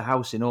they can get the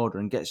house in order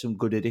and get some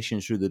good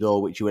additions through the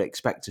door, which you would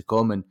expect to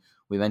come, and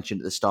we mentioned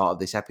at the start of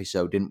this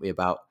episode, didn't we,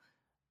 about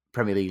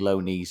Premier League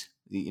loanees.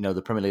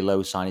 The Premier League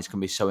low signings can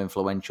be so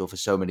influential for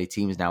so many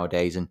teams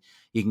nowadays, and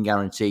you can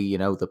guarantee,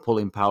 the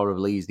pulling power of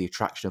Leeds, the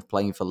attraction of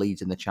playing for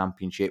Leeds in the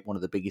Championship, one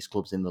of the biggest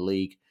clubs in the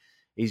league,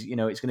 is,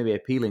 it's going to be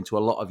appealing to a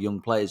lot of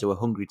young players who are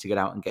hungry to get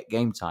out and get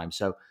game time.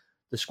 So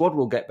the squad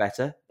will get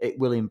better. It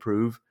will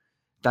improve.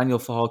 Daniel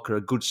Farke,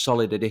 a good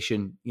solid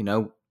addition.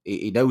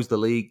 He knows the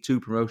league, 2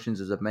 promotions,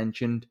 as I've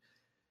mentioned.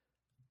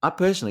 I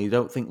personally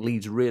don't think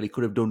Leeds really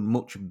could have done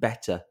much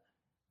better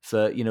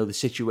for, the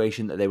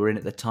situation that they were in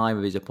at the time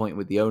of his appointment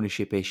with the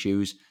ownership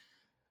issues.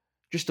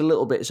 Just a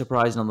little bit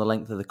surprising on the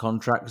length of the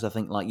contract, because I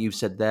think, like you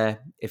said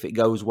there, if it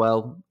goes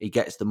well, he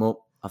gets them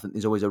up. I think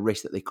there's always a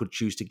risk that they could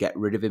choose to get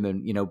rid of him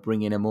and,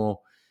 bring in a more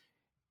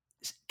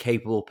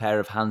capable pair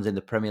of hands in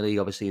the Premier League.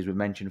 Obviously, as we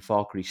mentioned,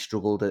 Farke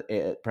struggled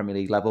at Premier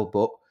League level,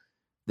 but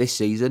this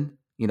season,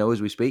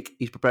 as we speak,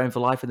 he's preparing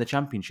for life in the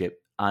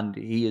Championship, and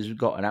he has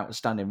got an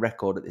outstanding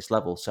record at this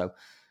level. So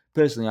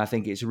personally, I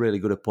think it's a really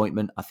good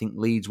appointment. I think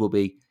Leeds will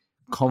be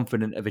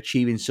confident of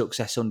achieving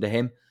success under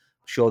him.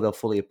 I'm sure they'll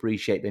fully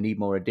appreciate they need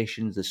more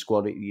additions. The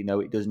squad,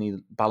 it does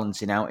need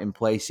balancing out in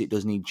place. It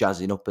does need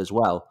jazzing up as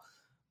well.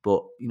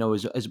 But,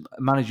 as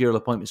managerial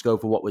appointments go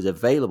for what was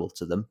available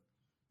to them,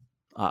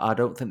 I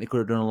don't think they could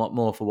have done a lot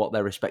more for what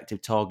their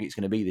respective target's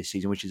going to be this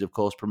season, which is, of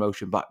course,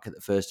 promotion back at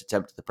the first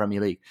attempt at the Premier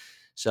League.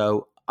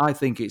 So I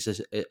think it's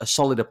a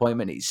solid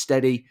appointment. It's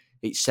steady,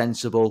 it's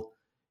sensible,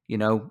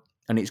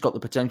 and it's got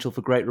the potential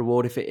for great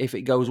reward if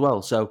it goes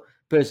well. So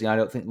personally, I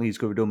don't think Leeds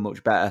could have done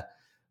much better.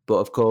 But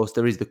of course,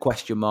 there is the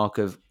question mark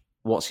of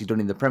what's he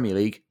done in the Premier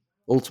League.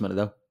 Ultimately,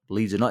 though,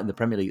 Leeds are not in the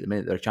Premier League at the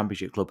minute. They're a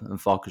Championship club, and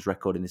Farke's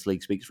record in this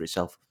league speaks for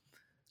itself.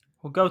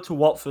 We'll go to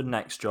Watford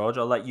next, George.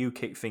 I'll let you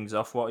kick things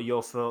off. What are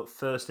your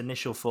first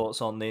initial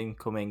thoughts on the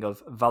incoming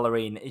of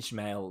Valérien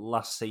Ismaël,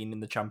 last seen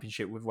in the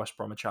Championship with West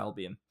Bromwich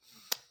Albion?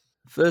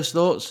 First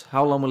thoughts,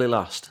 how long will he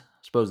last?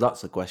 I suppose that's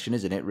the question,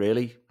 isn't it,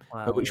 really?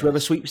 Well, should we have a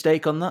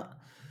sweepstake on that?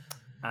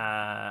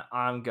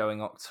 I'm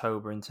going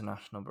October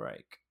international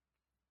break.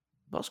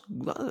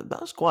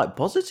 That's quite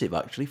positive,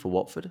 actually, for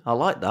Watford. I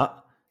like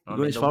that.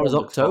 Going as far as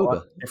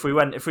October. If we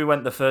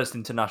went the first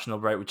international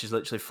break, which is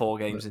literally 4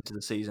 games into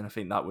the season, I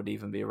think that would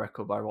even be a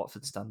record by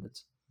Watford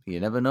standards. You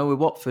never know with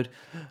Watford.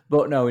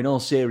 But no, in all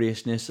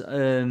seriousness,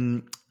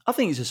 I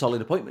think it's a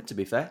solid appointment, to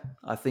be fair.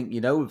 I think,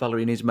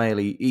 Valérien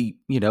Ismaël,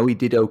 he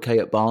did okay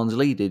at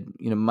Barnsley. He did,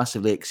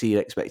 massively exceed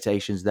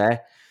expectations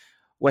there.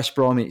 West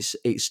Brom,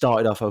 it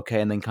started off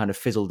okay and then kind of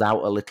fizzled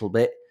out a little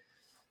bit.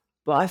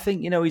 But I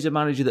think, he's a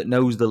manager that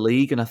knows the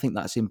league, and I think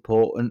that's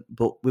important.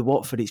 But with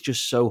Watford, it's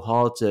just so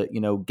hard to,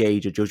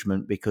 gauge a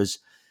judgment, because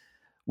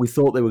we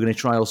thought they were going to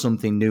trial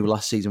something new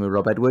last season with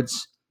Rob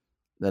Edwards.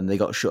 Then they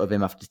got shut of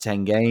him after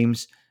 10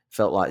 games.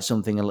 Felt like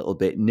something a little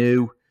bit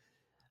new.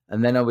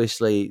 And then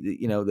obviously,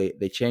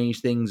 they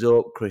changed things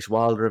up. Chris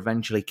Wilder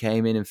eventually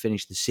came in and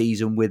finished the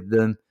season with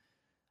them.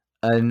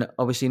 And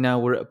obviously now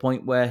we're at a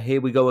point where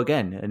here we go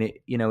again. And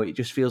it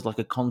just feels like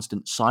a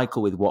constant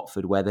cycle with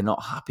Watford where they're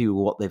not happy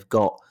with what they've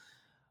got.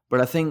 But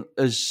I think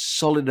as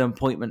solid an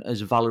appointment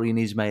as Valérien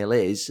Ismaël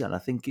is, and I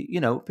think,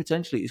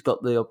 potentially he's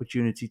got the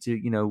opportunity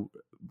to,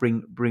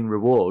 bring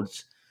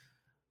rewards.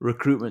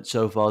 Recruitment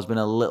so far has been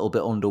a little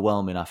bit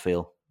underwhelming, I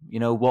feel.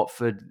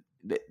 Watford,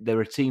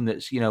 they're a team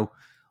that's,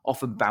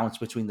 often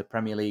bounced between the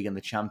Premier League and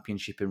the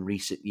Championship in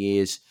recent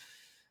years.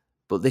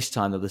 But this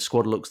time, though, the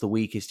squad looks the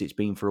weakest it's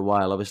been for a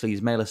while. Obviously,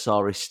 Ismaïla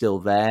Sarr is still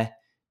there.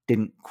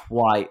 Didn't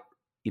quite,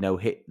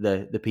 hit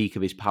the peak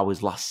of his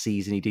powers last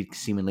season. He did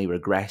seemingly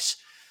regress.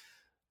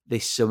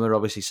 This summer,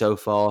 obviously, so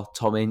far,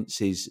 Tom Ince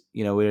is,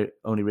 we're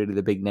only really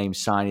the big name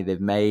signing they've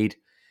made.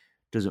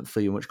 Doesn't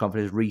feel much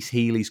confidence. Reece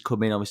Healy's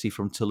come in, obviously,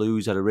 from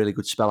Toulouse, had a really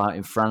good spell out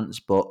in France,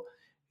 but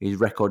his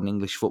record in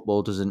English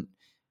football doesn't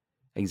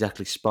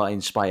exactly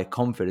inspire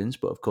confidence.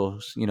 But of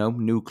course,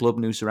 new club,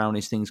 new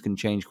surroundings, things can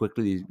change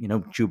quickly.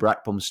 Chuba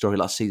Akpom's story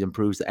last season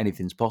proves that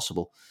anything's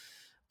possible.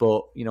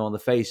 But, on the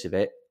face of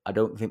it, I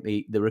don't think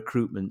the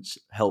recruitment's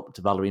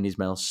helped Valérien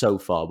Ismaël so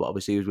far. But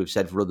obviously, as we've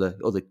said for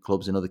other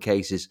clubs in other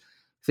cases,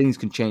 things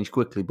can change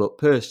quickly. But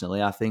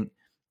personally, I think,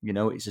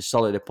 it's a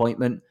solid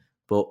appointment.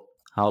 But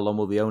how long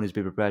will the owners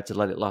be prepared to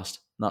let it last?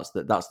 That's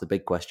the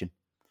big question.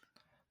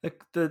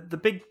 The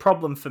big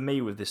problem for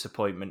me with this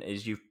appointment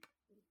is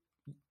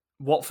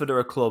Watford are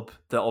a club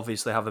that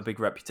obviously have a big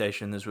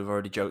reputation, as we've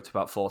already joked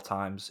about 4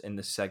 times in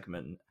this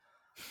segment.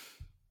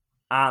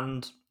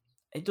 And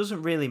it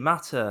doesn't really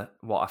matter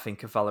what I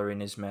think of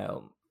Valérien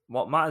Ismaël.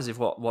 What matters is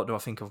what do I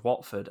think of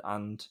Watford?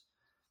 And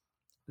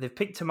they've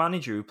picked a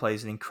manager who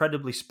plays an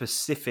incredibly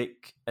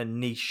specific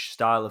and niche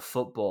style of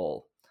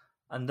football.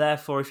 And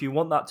therefore, if you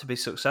want that to be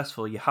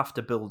successful, you have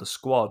to build a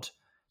squad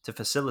to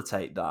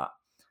facilitate that.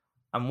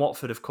 And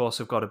Watford, of course,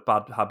 have got a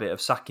bad habit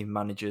of sacking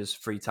managers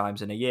 3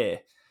 times in a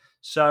year.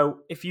 So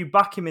if you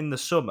back him in the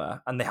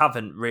summer, and they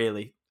haven't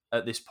really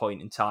at this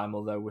point in time,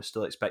 although we're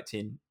still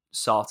expecting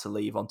Sarr to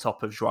leave on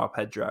top of João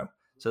Pedro,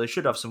 so they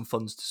should have some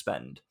funds to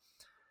spend.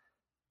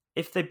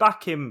 If they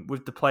back him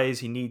with the players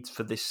he needs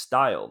for this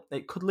style,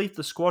 it could leave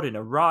the squad in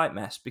a right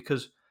mess,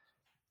 because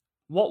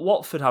what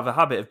Watford have a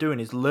habit of doing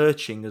is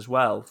lurching as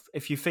well.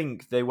 If you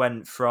think they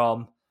went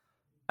from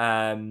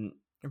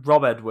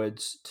Rob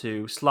Edwards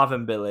to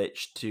Slaven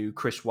Bilic to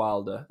Chris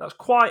Wilder, that's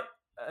quite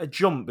a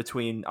jump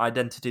between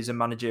identities and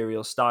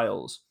managerial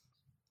styles.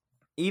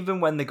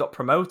 Even when they got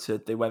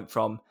promoted, they went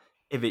from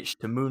Ivic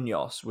to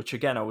Munoz, which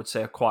again I would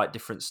say are quite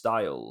different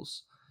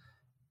styles.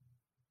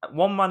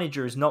 One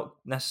manager is not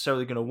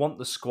necessarily going to want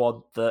the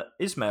squad that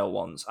Ismaël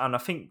wants, and I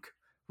think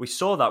we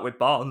saw that with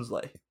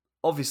Barnsley.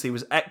 Obviously, he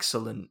was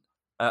excellent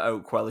at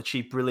Oakwell,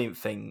 achieved brilliant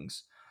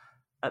things,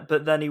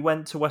 but then he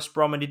went to West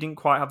Brom and he didn't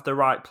quite have the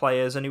right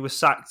players, and he was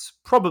sacked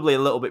probably a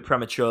little bit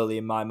prematurely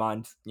in my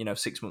mind,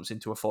 6 months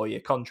into a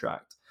 4-year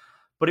contract.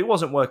 But it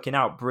wasn't working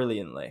out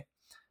brilliantly.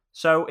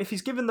 So if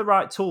he's given the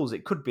right tools,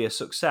 it could be a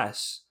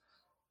success.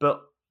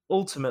 But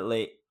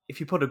ultimately, if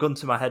you put a gun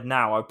to my head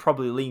now, I'd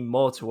probably lean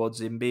more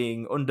towards him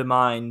being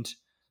undermined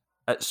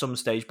at some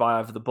stage by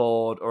either the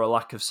board or a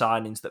lack of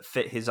signings that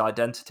fit his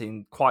identity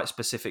and quite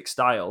specific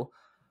style,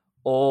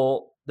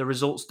 or the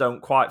results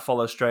don't quite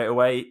follow straight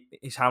away.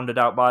 He's hounded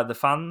out by the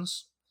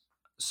fans.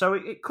 So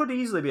it could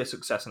easily be a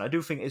success, and I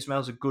do think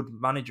Ismaël's a good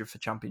manager for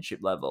Championship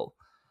level.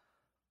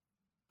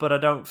 But I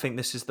don't think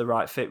this is the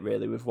right fit,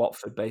 really, with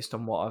Watford, based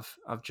on what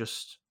I've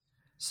just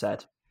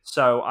said.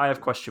 So I have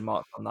question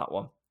marks on that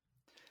one.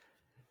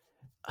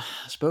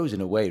 I suppose,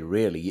 in a way,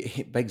 really,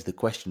 it begs the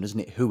question, doesn't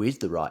it? Who is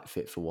the right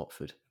fit for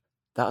Watford?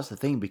 That's the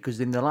thing, because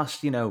in the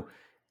last,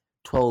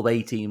 12,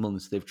 18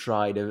 months, they've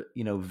tried,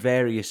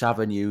 various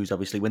avenues.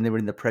 Obviously, when they were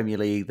in the Premier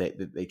League,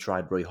 they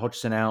tried Roy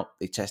Hodgson out.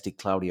 They tested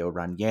Claudio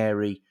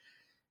Ranieri.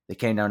 They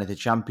came down into the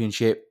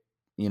Championship,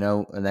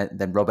 and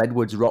then Rob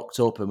Edwards rocked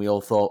up, and we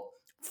all thought,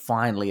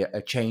 finally,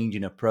 a change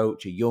in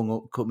approach, a young,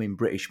 upcoming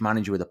British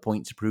manager with a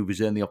point to prove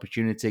has earned the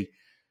opportunity.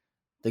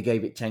 They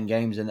gave it 10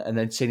 games and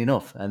then seen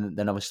enough. And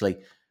then, obviously,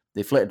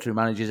 they flitted through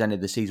managers,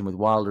 ended the season with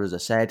Wilder, as I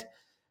said.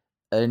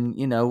 And,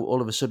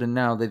 all of a sudden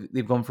now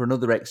they've gone for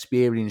another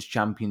experienced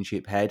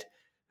Championship head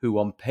who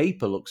on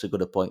paper looks a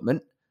good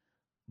appointment.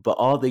 But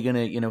are they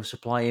going to,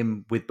 supply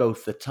him with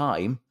both the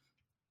time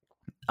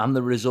and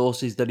the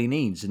resources that he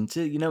needs? And,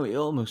 it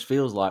almost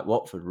feels like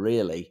Watford,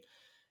 really,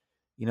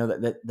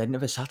 that they're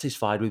never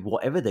satisfied with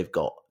whatever they've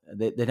got.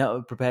 They're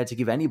not prepared to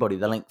give anybody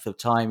the length of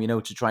time,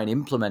 to try and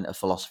implement a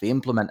philosophy,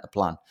 implement a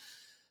plan.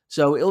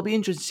 So it'll be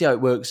interesting to see how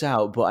it works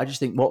out. But I just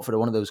think Watford are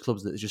one of those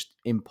clubs that is just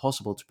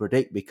impossible to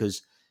predict,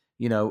 because,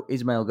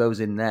 Ismaël goes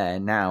in there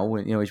now,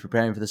 he's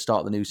preparing for the start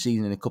of the new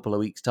season in a couple of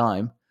weeks'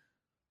 time.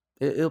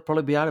 He'll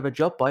probably be out of a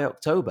job by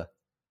October.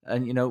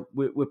 And,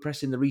 we're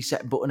pressing the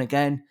reset button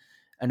again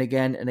and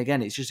again and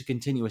again. It's just a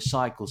continuous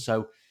cycle.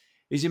 So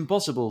it's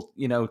impossible,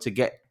 to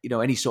get,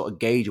 any sort of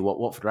gauge of what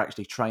Watford are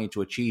actually trying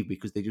to achieve,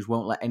 because they just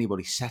won't let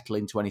anybody settle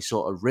into any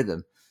sort of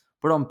rhythm.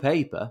 But on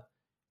paper,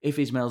 if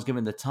Ismaël's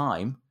given the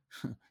time,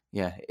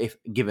 if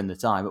given the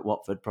time at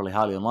Watford, probably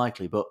highly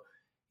unlikely, but,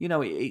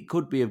 it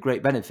could be of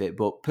great benefit.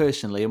 But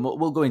personally, and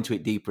we'll go into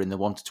it deeper in the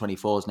 1 to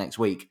 24s next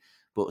week,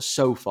 but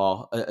so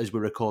far, as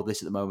we record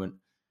this at the moment,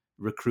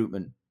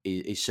 recruitment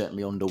is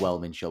certainly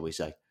underwhelming, shall we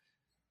say.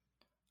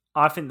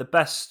 I think the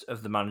best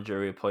of the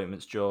managerial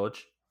appointments,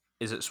 George,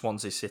 is at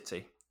Swansea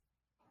City,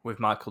 with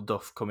Michael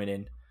Duff coming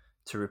in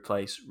to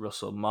replace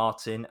Russell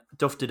Martin.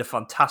 Duff did a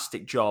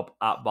fantastic job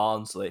at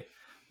Barnsley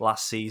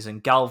last season,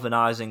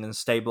 galvanising and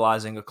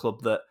stabilising a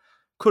club that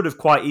could have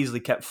quite easily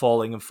kept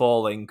falling and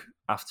falling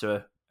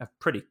after a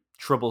pretty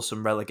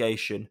troublesome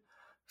relegation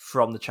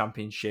from the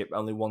Championship,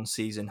 only one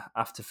season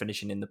after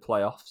finishing in the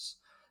playoffs.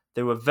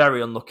 They were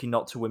very unlucky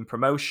not to win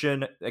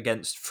promotion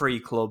against 3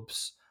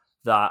 clubs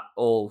that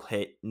all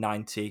hit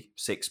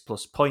 96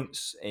 plus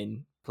points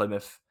in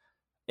Plymouth,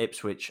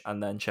 Ipswich,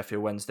 and then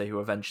Sheffield Wednesday, who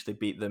eventually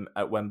beat them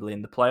at Wembley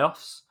in the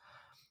playoffs.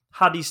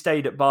 Had he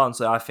stayed at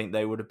Barnsley, I think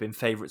they would have been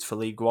favourites for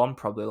League One,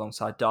 probably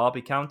alongside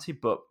Derby County,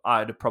 but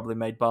I'd have probably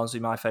made Barnsley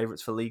my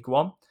favourites for League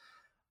One.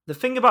 The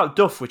thing about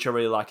Duff, which I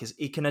really like, is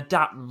he can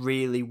adapt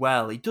really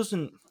well. He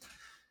doesn't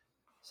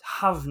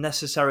have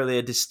necessarily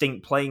a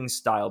distinct playing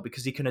style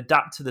because he can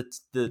adapt to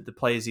the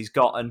players he's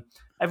got. And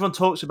everyone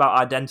talks about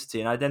identity,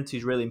 and identity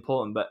is really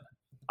important. But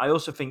I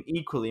also think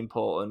equally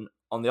important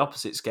on the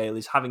opposite scale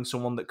is having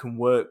someone that can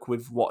work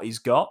with what he's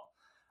got.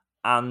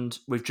 And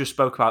we've just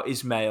spoke about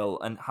Ismail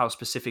and how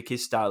specific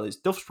his style is.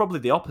 Duff's probably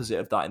the opposite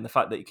of that in the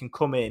fact that he can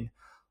come in,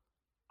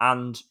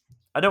 and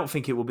I don't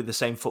think it will be the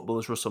same football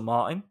as Russell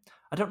Martin.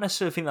 I don't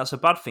necessarily think that's a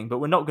bad thing, but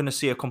we're not going to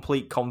see a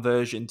complete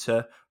conversion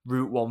to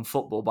Route 1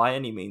 football by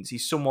any means.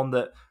 He's someone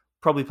that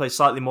probably plays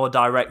slightly more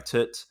direct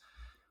at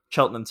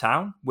Cheltenham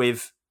Town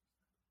with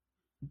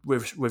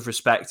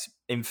respect,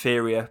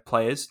 inferior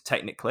players,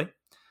 technically.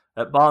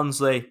 At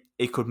Barnsley,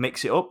 he could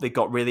mix it up. They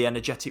got really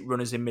energetic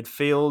runners in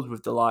midfield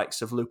with the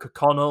likes of Luca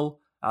Connell,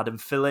 Adam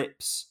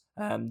Phillips.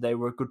 They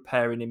were a good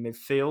pairing in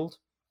midfield.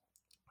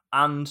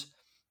 And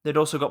they'd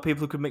also got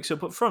people who could mix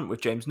up front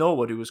with James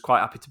Norwood, who was quite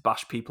happy to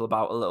bash people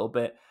about a little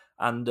bit,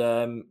 and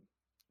the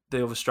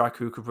other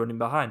striker who could run in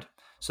behind.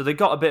 So they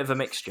got a bit of a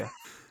mixture.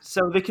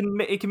 So it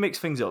can mix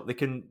things up.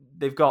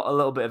 They've got a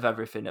little bit of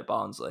everything at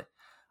Barnsley.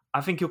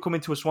 I think he'll come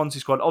into a Swansea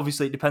squad.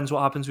 Obviously, it depends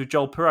what happens with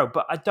Joel Piroe,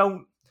 but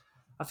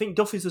I think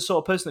Duff is the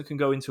sort of person that can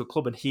go into a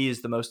club and he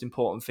is the most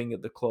important thing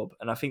at the club.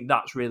 And I think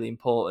that's really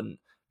important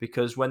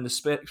because when the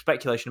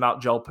speculation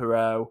about Joel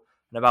Piroe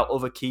and about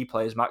other key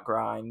players, Matt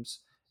Grimes,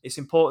 it's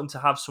important to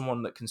have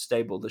someone that can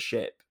stable the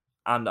ship.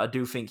 And I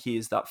do think he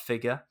is that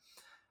figure.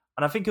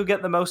 And I think he'll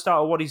get the most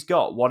out of what he's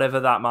got, whatever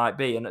that might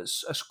be. And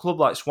it's a club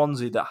like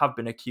Swansea that have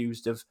been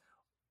accused of,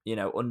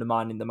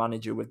 undermining the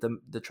manager with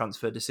the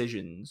transfer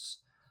decisions.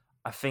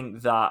 I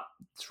think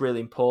that's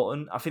really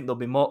important. I think they'll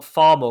be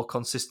far more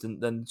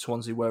consistent than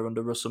Swansea were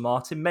under Russell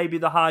Martin. Maybe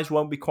the highs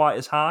won't be quite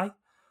as high.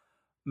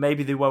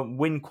 Maybe they won't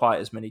win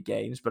quite as many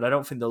games, but I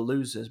don't think they'll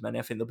lose as many.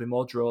 I think there'll be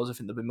more draws. I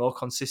think there'll be more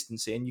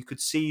consistency. And you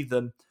could see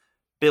them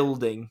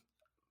building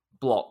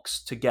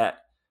blocks to get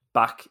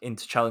back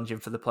into challenging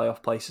for the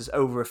playoff places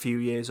over a few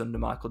years under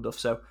Michael Duff.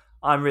 So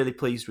I'm really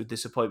pleased with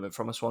this appointment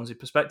from a Swansea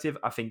perspective.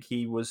 I think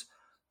he was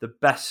the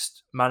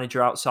best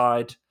manager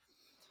outside,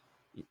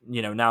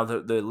 now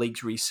that the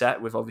league's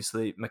reset with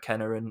obviously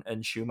McKenna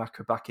and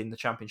Schumacher back in the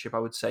Championship. I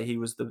would say he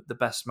was the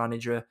best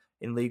manager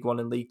in League One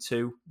and League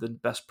Two, the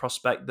best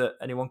prospect that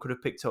anyone could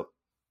have picked up.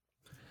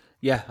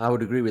 Yeah, I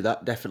would agree with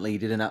that. Definitely, he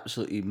did an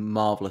absolutely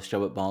marvellous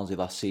job at Barnsley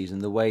last season.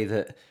 The way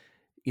that,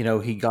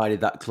 he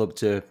guided that club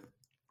to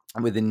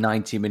within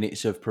 90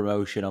 minutes of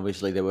promotion.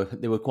 Obviously, they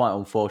were quite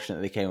unfortunate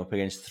that they came up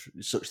against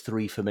such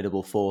three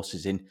formidable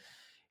forces in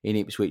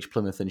Ipswich,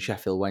 Plymouth and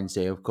Sheffield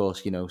Wednesday. Of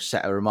course,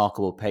 set a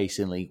remarkable pace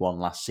in League One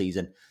last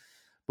season.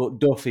 But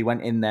Duffy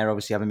went in there,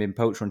 obviously having been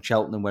poached from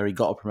Cheltenham, where he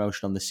got a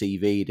promotion on the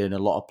CV, doing a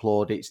lot of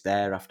plaudits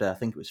there after, I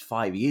think it was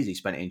 5 years he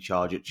spent in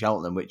charge at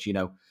Cheltenham, which,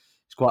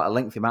 is quite a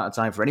lengthy amount of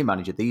time for any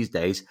manager these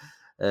days.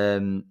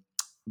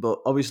 But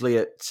obviously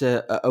at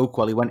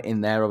Oakwell, he went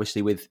in there,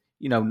 obviously with,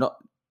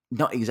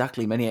 not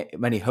exactly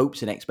many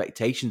hopes and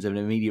expectations of an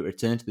immediate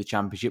return to the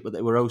Championship, but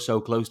they were oh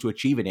so close to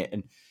achieving it.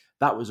 And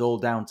that was all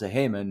down to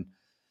him. And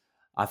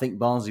I think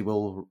Barnsley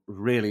will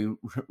really,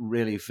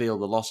 really feel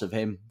the loss of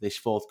him this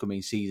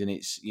forthcoming season.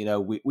 It's,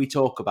 we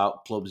talk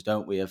about clubs,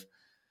 don't we, of,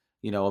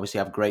 obviously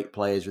have great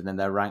players within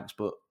their ranks,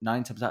 but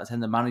 9 times out of 10,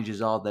 the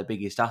managers are their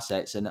biggest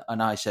assets. And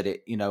I said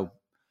it,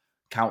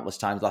 countless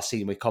times last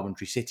season with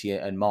Coventry City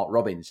and Mark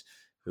Robbins,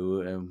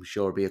 who I'm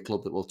sure will be a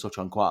club that we'll touch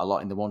on quite a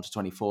lot in the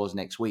 1-24s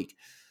next week.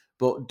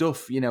 But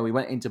Duff, he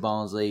went into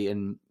Barnsley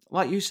and,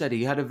 like you said,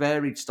 he had a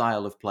varied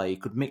style of play. He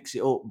could mix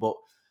it up, but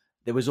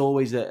there was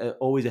always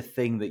a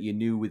thing that you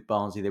knew with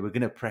Barnsley. They were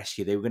going to press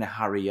you. They were going to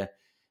harry you.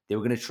 They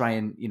were going to try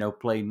and,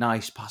 play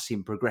nice,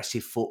 passing,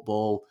 progressive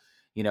football.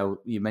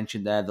 You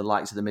mentioned there the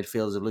likes of the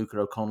midfielders of Luca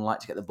O'Connell like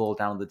to get the ball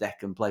down the deck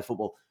and play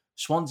football.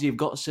 Swansea have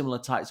got similar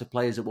types of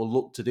players that will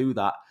look to do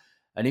that.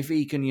 And if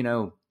he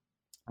can,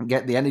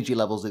 get the energy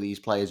levels of these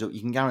players up, you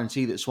can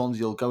guarantee that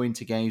Swansea will go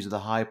into games with a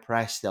high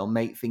press. They'll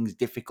make things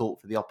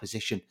difficult for the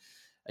opposition.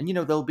 And,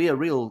 there'll be a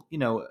real,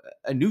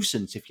 a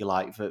nuisance, if you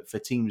like, for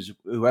teams,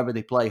 whoever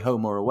they play,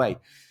 home or away.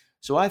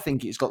 So I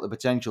think it's got the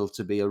potential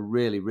to be a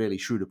really, really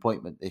shrewd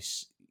appointment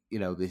this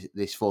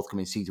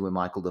forthcoming season with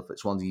Michael Duff at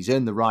Swansea. He's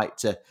earned the right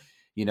to,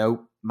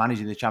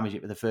 managing the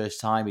Championship for the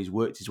first time. He's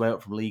worked his way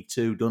up from League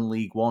Two, done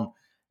League One.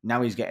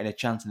 Now he's getting a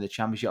chance in the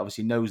Championship.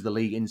 Obviously knows the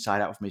league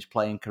inside out from his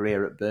playing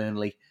career at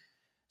Burnley.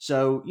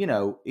 So,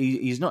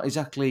 he's not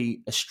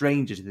exactly a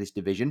stranger to this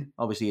division.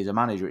 Obviously, as a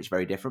manager, it's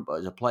very different, but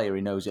as a player,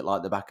 he knows it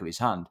like the back of his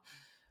hand.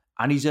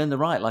 And he's earned the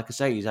right. Like I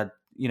say, he's had,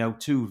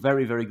 2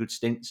 very, very good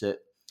stints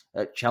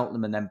at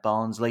Cheltenham and then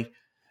Barnsley.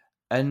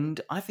 And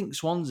I think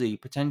Swansea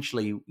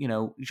potentially,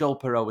 Joel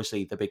Piroe,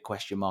 obviously, the big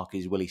question mark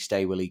is, will he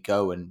stay, will he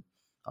go? And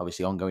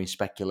obviously, ongoing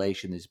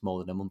speculation. There's more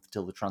than a month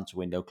till the transfer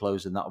window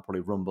closes, and that'll probably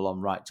rumble on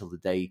right till the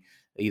day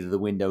either the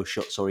window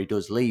shuts or he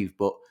does leave.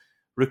 But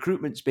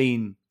recruitment's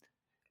been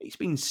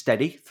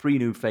steady. 3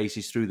 new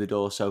faces through the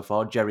door so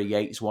far. Jerry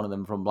Yates, one of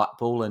them from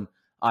Blackpool. And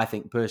I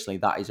think personally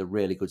that is a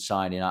really good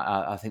signing.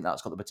 I think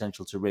that's got the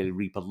potential to really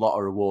reap a lot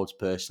of rewards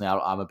personally.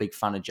 I'm a big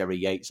fan of Jerry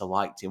Yates. I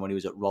liked him when he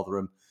was at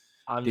Rotherham.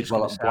 I'm did just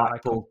well going to at say I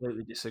Blackpool.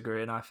 completely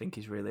disagree, and I think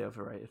he's really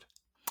overrated.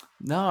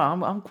 No,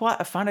 I'm quite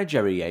a fan of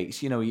Jerry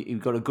Yates. You know, he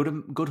got a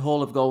good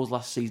haul of goals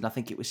last season. I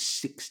think it was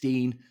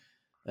 16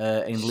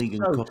 in He's League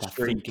and so Cup. I think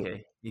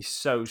streaky. He's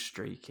so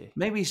streaky.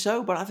 maybe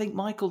so, but I think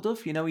Michael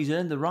Duff, you know, he's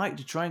earned the right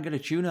to try and get a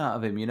tune out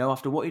of him. You know,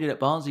 after what he did at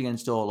Barnsley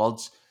against all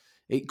odds,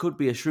 it could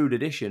be a shrewd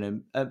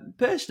addition. And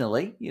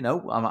personally, you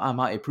know, I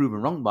might have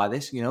proven wrong by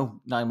this. You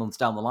know, 9 months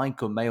down the line,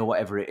 come May or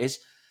whatever it is,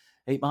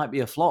 it might be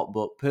a flop.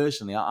 But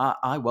personally,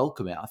 I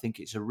welcome it. I think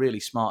it's a really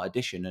smart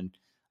addition, and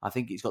I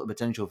think it's got the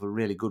potential for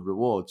really good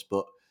rewards.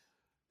 But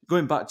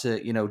going back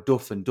to, you know,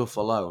 Duff and Duff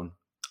alone,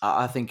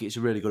 I think it's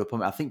a really good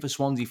appointment. I think for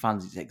Swansea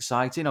fans, it's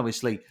exciting.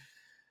 Obviously,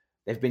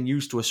 they've been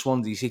used to a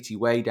Swansea City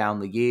way down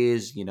the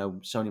years. You know,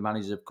 so many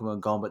managers have come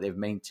and gone, but they've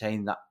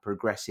maintained that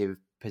progressive,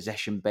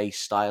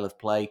 possession-based style of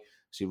play.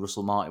 See,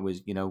 Russell Martin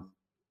was, you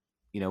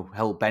know,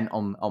 hell bent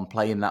on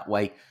playing that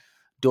way.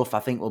 Duff, I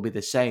think, will be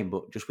the same,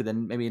 but just with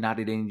maybe an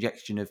added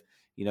injection of,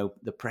 you know,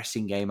 the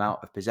pressing game out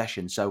of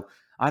possession. So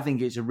I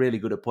think it's a really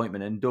good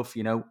appointment. And Duff,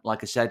 you know,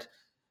 like I said,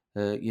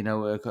 you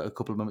know, a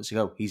couple of moments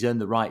ago, he's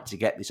earned the right to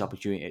get this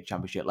opportunity at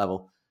Championship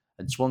level.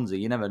 And Swansea,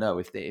 you never know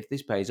if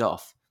this pays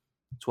off.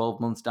 12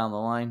 months down the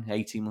line,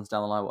 18 months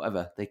down the line,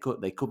 whatever, they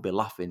could be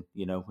laughing,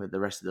 you know, with the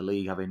rest of the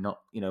league having not,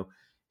 you know,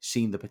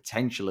 seen the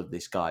potential of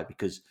this guy,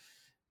 because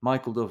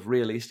Michael Duff,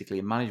 realistically,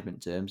 in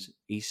management terms,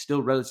 he's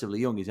still relatively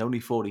young. He's only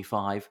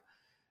 45.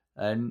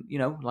 And, you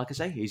know, like I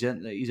say, he's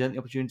earned the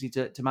opportunity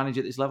to manage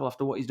at this level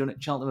after what he's done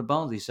at Cheltenham and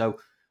Barnsley. So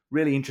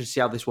really interested to see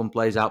how this one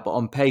plays out. But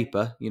on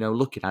paper, you know,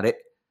 looking at it,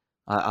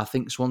 I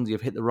think Swansea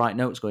have hit the right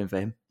notes going for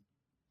him.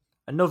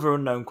 Another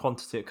unknown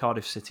quantity at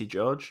Cardiff City,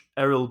 George.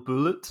 Errol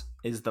Bullitt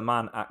is the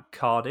man at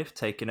Cardiff,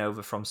 taking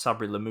over from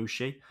Sabri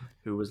Lamouchi,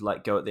 who was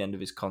let go at the end of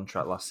his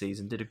contract last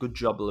season. Did a good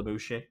job,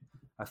 Lamouchi.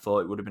 I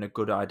thought it would have been a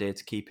good idea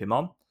to keep him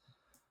on.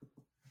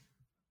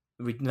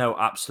 We know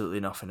absolutely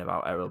nothing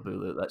about Errol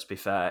Bullitt, let's be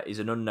fair. He's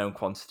an unknown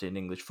quantity in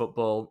English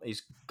football.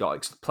 He's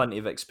got plenty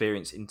of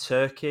experience in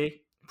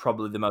Turkey.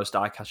 Probably the most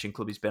eye-catching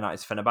club he's been at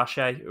is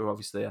Fenerbahce, who are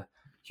obviously a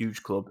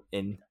huge club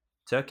in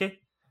Turkey.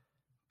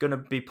 Going to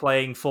be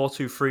playing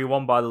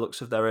 4-2-3-1 by the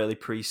looks of their early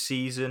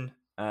pre-season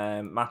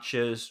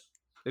matches.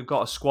 They've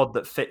got a squad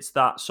that fits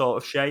that sort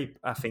of shape.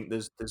 I think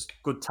there's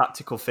good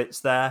tactical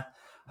fits there.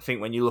 I think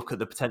when you look at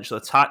the potential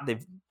attack,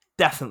 they've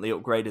definitely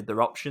upgraded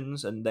their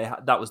options, and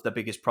that was their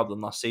biggest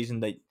problem last season.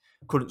 They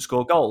couldn't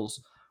score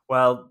goals.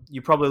 Well,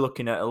 you're probably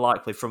looking at a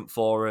likely front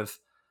four of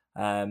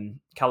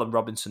Callum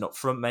Robinson up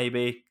front,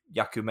 maybe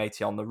Yakou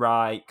Meite on the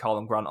right,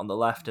 Colin Grant on the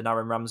left, and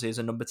Aaron Ramsey as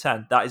a number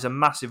 10. That is a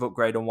massive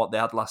upgrade on what they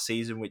had last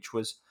season, which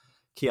was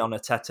Keon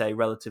Atete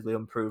relatively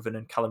unproven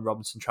and Callum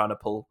Robinson trying to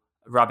pull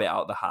a rabbit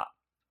out of the hat.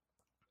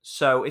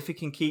 So if he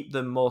can keep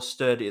them more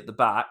sturdy at the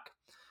back,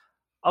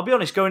 I'll be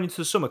honest, going into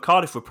the summer,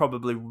 Cardiff were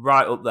probably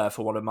right up there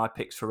for one of my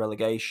picks for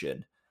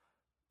relegation.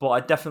 But I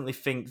definitely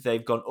think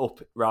they've gone up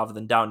rather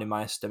than down in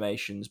my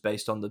estimations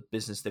based on the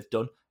business they've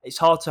done. It's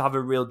hard to have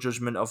a real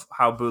judgment of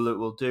how Bullitt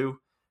will do.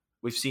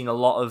 We've seen a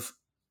lot of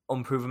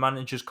unproven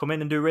managers come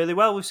in and do really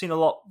well. We've seen a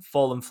lot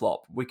fall and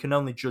flop. We can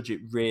only judge it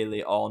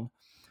really on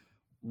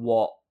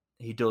what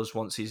he does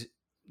once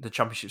the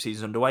championship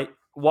season's underway.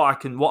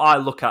 What I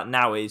look at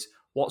now is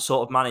what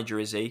sort of manager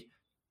is he?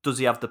 Does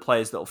he have the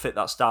players that will fit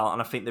that style?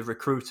 And I think they've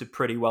recruited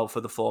pretty well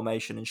for the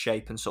formation and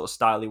shape and sort of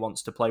style he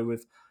wants to play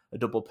with. A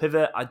double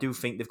pivot. I do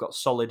think they've got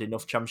solid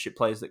enough championship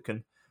players that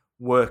can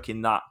work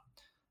in that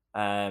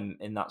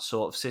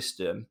sort of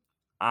system.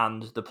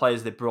 And the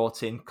players they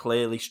brought in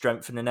clearly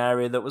strengthen an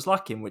area that was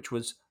lacking, which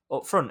was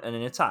up front and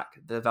in attack.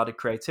 They've added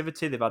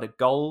creativity, they've added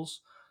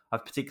goals.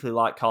 I've particularly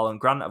liked Colin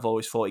Grant. I've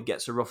always thought he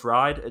gets a rough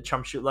ride at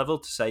championship level.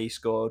 To say he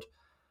scored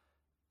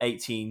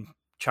 18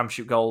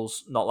 championship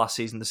goals, not last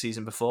season, the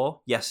season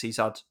before. Yes, he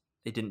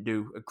didn't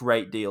do a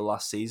great deal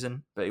last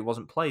season, but he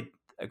wasn't played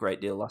a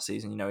great deal last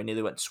season. You know, he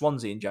nearly went to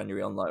Swansea in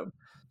January on loan.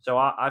 So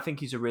I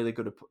think he's a really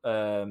good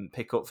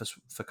pick-up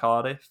for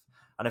Cardiff.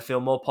 And I feel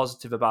more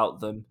positive about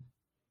them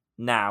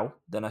now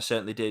than I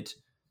certainly did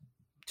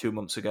 2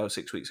 months ago,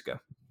 6 weeks ago.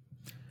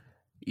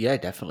 Yeah,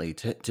 definitely.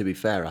 To be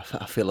fair,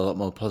 I feel a lot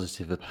more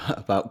positive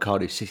about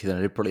Cardiff City than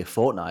I did probably a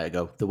fortnight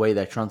ago. The way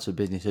their transfer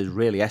business has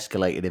really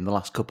escalated in the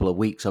last couple of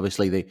weeks.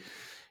 Obviously,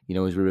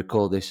 as we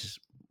record this,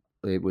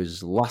 it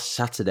was last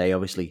Saturday,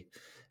 obviously,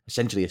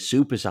 essentially a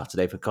super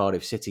Saturday for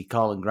Cardiff City.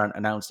 Colin Grant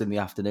announced in the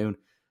afternoon.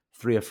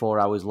 3 or 4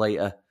 hours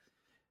later,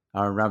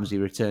 Aaron Ramsey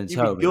returns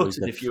home. You'd be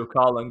gutted if you were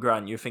Colin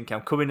Grant. You think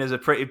I'm coming as a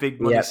pretty big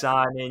money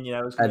signing. You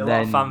know, it's going to be a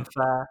lot of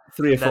fanfare.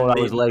 3 or 4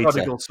 hours later, the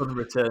prodigal son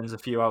returns a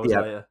few hours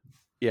later.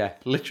 Yeah,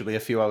 literally a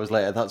few hours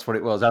later. That's what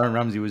it was. Aaron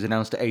Ramsey was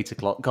announced at 8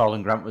 o'clock.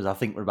 Colin Grant was, I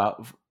think,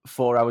 about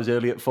 4 hours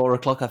early at 4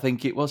 o'clock. I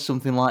think it was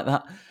something like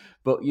that.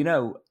 But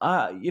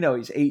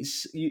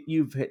it's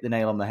you've hit the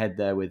nail on the head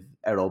there with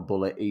Errol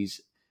Bullitt.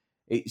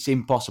 It's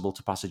impossible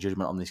to pass a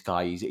judgment on this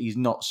guy. He's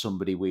not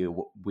somebody we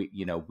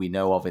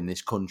know of in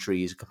this country.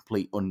 He's a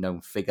complete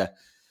unknown figure.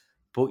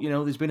 But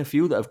there's been a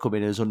few that have come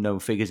in as unknown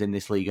figures in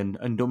this league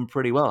and done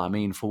pretty well. I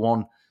mean, for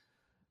one,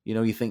 You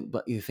know, you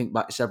think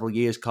back several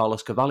years,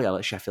 Carlos Cavalier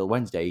at Sheffield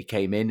Wednesday, he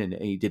came in and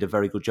he did a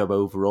very good job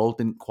overall.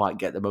 Didn't quite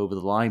get them over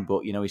the line,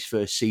 but you know, his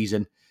first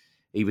season,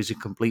 he was a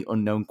complete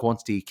unknown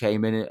quantity. He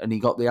came in and he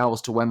got the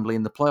Owls to Wembley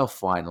in the playoff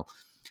final.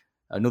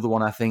 Another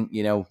one, I think,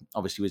 you know,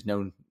 obviously was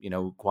known, you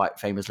know, quite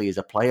famously as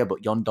a player,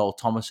 but Jon Dahl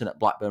Tomasson at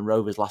Blackburn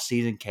Rovers last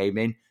season came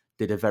in,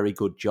 did a very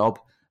good job,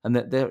 and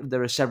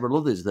there are several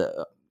others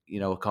that, you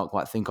know, I can't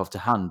quite think of to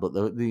hand, but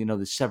you know,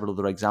 there's several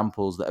other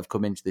examples that have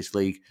come into this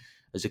league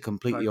as a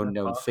completely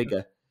unknown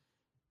figure.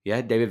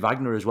 Yeah, David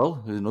Wagner as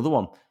well is another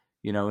one,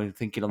 you know,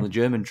 thinking on the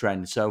German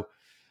trend. So,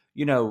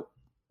 you know,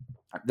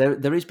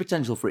 there is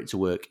potential for it to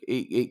work.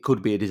 It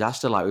could be a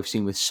disaster like we've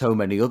seen with so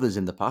many others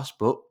in the past,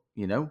 but,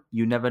 you know,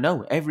 you never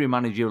know. Every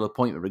managerial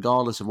appointment,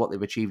 regardless of what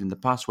they've achieved in the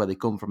past, where they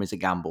come from, is a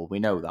gamble. We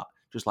know that.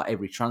 Just like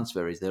every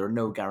transfer is, there are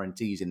no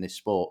guarantees in this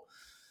sport.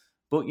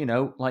 But, you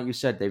know, like you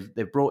said,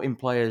 they've brought in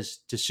players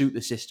to suit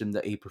the system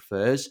that he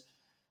prefers.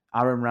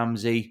 Aaron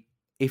Ramsey,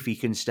 if he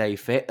can stay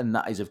fit, and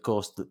that is, of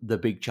course, the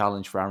big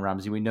challenge for Aaron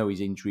Ramsey. We know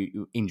his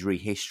injury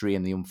history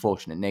and the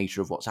unfortunate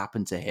nature of what's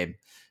happened to him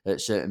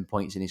at certain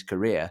points in his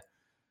career.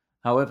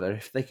 However,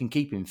 if they can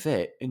keep him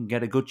fit and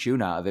get a good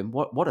tune out of him,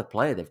 what a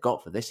player they've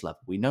got for this level.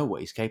 We know what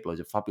he's capable of.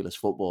 He's a fabulous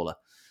footballer.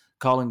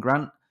 Karlan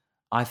Grant,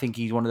 I think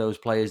he's one of those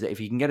players that if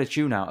you can get a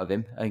tune out of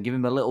him and give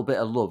him a little bit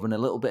of love and a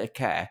little bit of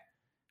care,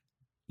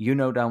 you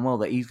know damn well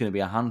that he's going to be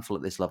a handful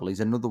at this level. He's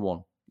another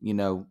one, you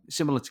know,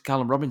 similar to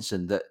Callum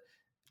Robinson, that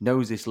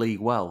knows this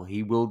league well.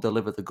 He will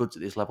deliver the goods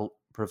at this level,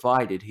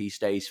 provided he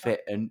stays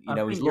fit. And, you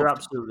know, you're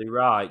absolutely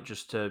right.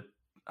 Just to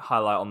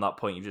highlight on that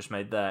point you just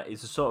made there,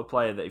 he's the sort of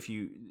player that if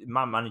you,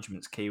 man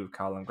management's key with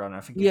Karlan Grant. I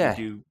think if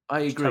you do,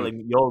 I agree. Tell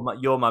him,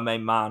 you're my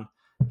main man.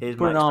 Here's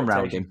put my an arm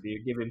around him. For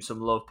you. Give him some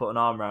love. Put an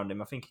arm around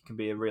him. I think he can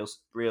be a real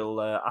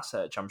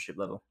asset at Championship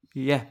level.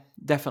 Yeah,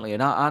 definitely.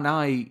 And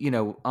I, you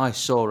know, I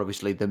saw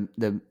obviously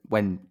the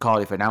when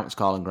Cardiff announced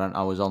Karlan Grant,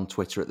 I was on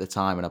Twitter at the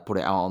time and I put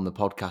it out on the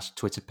podcast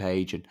Twitter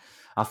page, and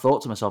I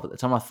thought to myself at the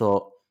time,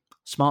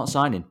 smart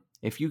signing.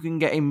 If you can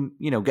get him,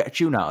 you know, get a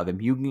tune out of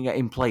him, you can get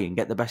him playing,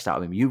 get the best out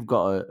of him. You've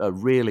got a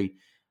really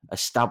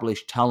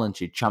established,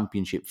 talented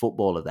Championship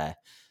footballer there.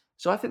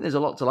 So I think there's a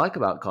lot to like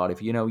about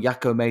Cardiff. You know,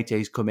 Jaco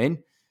Meite's come in.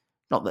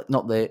 Not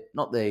the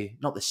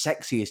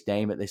sexiest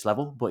name at this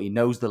level, but he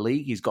knows the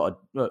league. He's got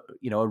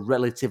a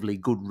relatively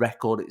good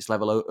record at this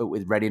level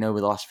with Reading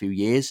over the last few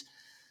years.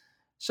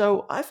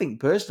 So I think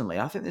personally,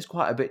 there's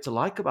quite a bit to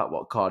like about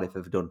what Cardiff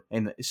have done.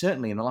 And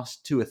certainly in the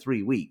last 2 or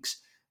 3 weeks,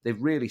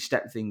 they've really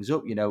stepped things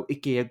up. You know,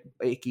 Ike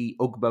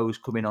Ugbo's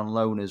coming on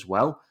loan as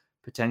well.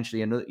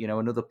 Potentially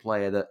another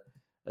player that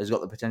has got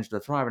the potential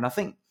to thrive. And I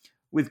think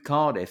with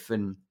Cardiff,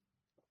 and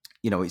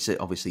you know, it's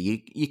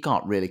obviously you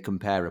can't really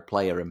compare a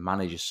player and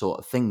manager sort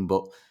of thing,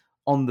 but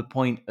on the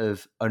point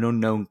of an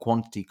unknown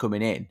quantity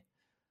coming in,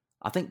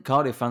 I think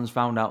Cardiff fans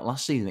found out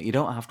last season that you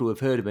don't have to have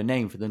heard of a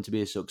name for them to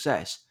be a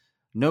success.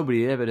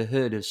 Nobody had ever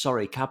heard of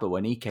Sorry Kaba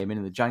when he came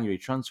in the January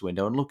transfer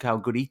window, and look how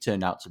good he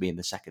turned out to be in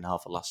the second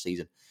half of last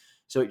season.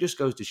 So it just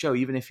goes to show,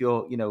 even if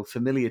you're, you know,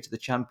 familiar to the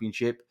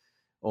Championship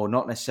or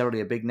not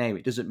necessarily a big name,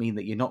 it doesn't mean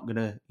that you're not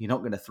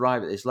gonna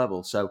thrive at this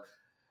level. So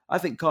I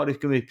think Cardiff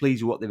can be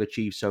pleased with what they've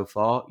achieved so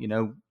far. You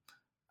know,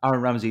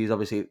 Aaron Ramsey is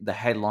obviously the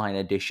headline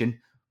addition,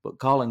 but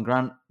Karlan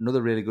Grant,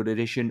 another really good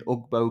addition.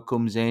 Ugbo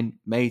comes in,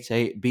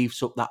 Meite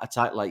beefs up that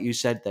attack, like you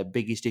said. Their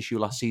biggest issue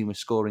last season was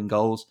scoring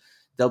goals.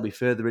 There'll be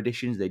further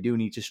additions. They do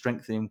need to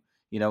strengthen,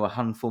 you know, a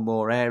handful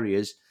more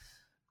areas.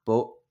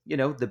 But, you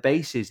know, the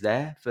base is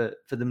there for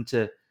them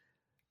to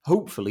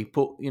hopefully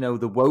put, you know,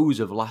 the woes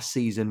of last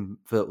season,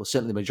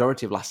 certainly the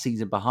majority of last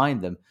season,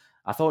 behind them.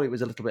 I thought it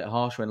was a little bit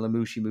harsh when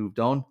Lamouchi moved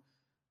on.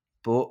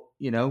 But,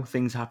 you know,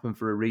 things happen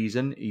for a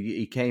reason.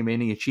 He came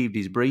in, he achieved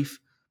his brief,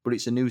 but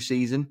it's a new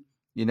season.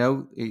 You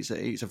know, it's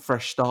a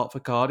fresh start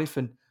for Cardiff.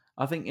 And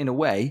I think, in a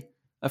way,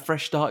 a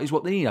fresh start is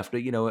what they need after,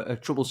 you know, a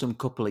troublesome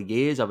couple of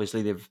years.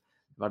 Obviously, they've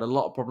had a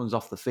lot of problems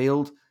off the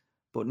field.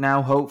 But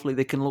now, hopefully,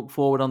 they can look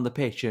forward on the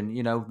pitch. And,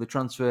 you know, the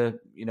transfer,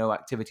 you know,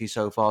 activity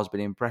so far has been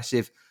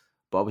impressive.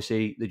 But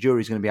obviously, the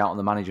jury's going to be out on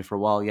the manager for a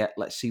while yet.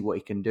 Let's see what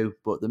he can do.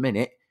 But at the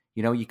minute,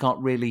 you know, you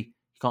can't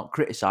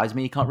criticise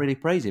me. You can't really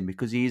praise him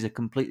because he is a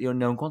completely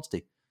unknown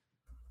quantity.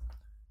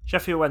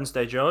 Sheffield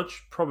Wednesday,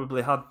 George,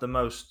 probably had the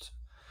most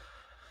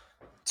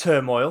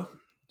turmoil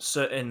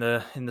in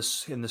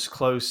this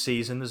closed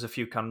season. There's a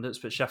few candidates,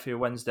 but Sheffield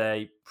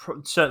Wednesday,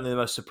 certainly the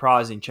most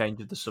surprising change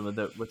of the summer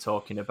that we're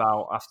talking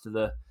about after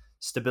the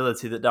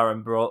stability that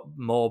Darren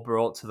Moore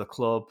brought to the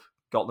club,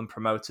 got them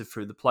promoted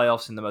through the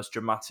playoffs in the most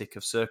dramatic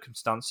of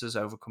circumstances,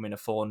 overcoming a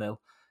 4-0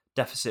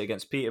 deficit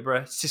against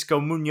Peterborough.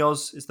 Xisco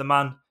Munoz is the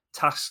man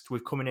tasked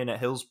with coming in at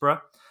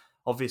Hillsborough.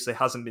 Obviously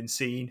hasn't been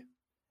seen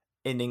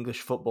in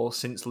English football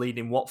since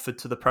leading Watford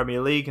to the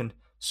Premier League and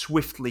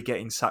swiftly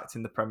getting sacked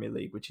in the Premier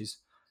League, which is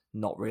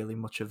not really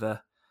much of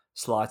a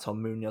slight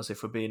on Munoz,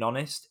 if we're being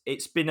honest.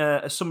 It's been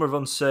a summer of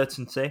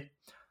uncertainty.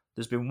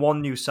 There's been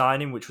one new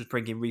signing, which was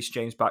bringing Reece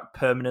James back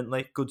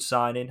permanently. Good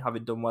signing,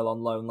 having done well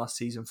on loan last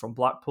season from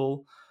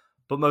Blackpool.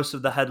 But most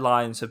of the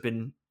headlines have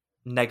been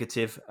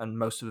negative, and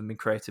most of them been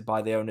created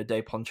by the owner,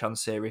 Dejphon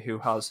Chansiri, who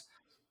has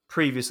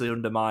previously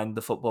undermined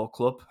the football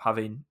club,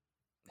 having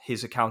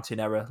his accounting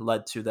error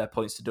led to their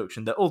points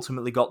deduction that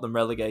ultimately got them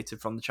relegated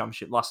from the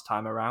Championship last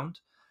time around.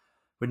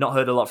 We've not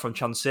heard a lot from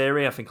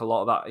Chansiri. I think a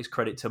lot of that is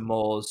credit to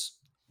Moore's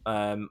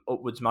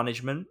upwards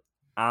management,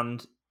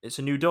 and it's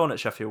a new dawn at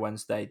Sheffield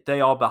Wednesday. They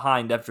are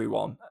behind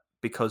everyone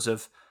because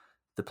of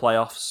the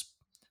playoffs,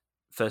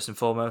 first and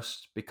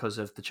foremost, because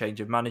of the change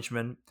of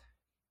management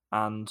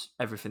and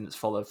everything that's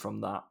followed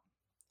from that.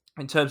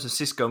 In terms of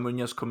Xisco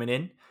Munoz coming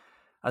in,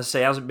 as I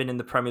say, hasn't been in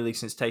the Premier League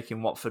since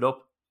taking Watford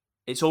up.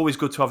 It's always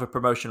good to have a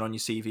promotion on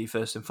your CV,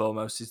 first and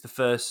foremost. He's the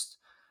first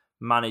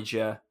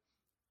manager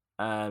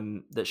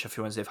that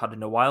Sheffield Wednesday have had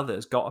in a while that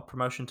has got a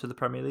promotion to the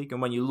Premier League.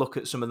 And when you look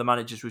at some of the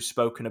managers we've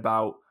spoken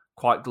about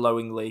quite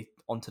glowingly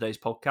on today's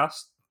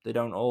podcast, they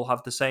don't all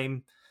have the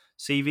same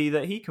CV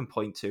that he can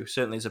point to.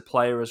 Certainly as a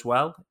player as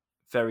well,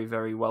 very,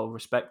 very well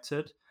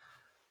respected.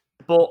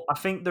 But I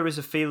think there is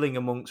a feeling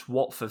amongst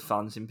Watford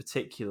fans in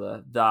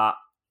particular that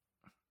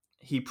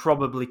he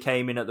probably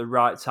came in at the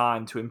right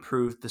time to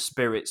improve the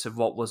spirits of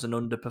what was an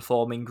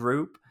underperforming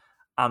group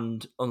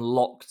and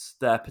unlocked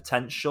their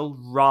potential,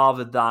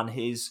 rather than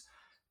his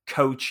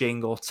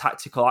coaching or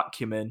tactical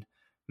acumen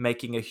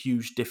making a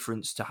huge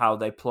difference to how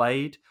they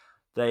played.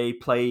 They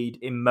played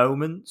in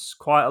moments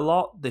quite a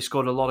lot. They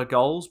scored a lot of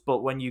goals,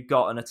 but when you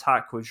got an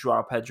attack with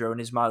Joao Pedro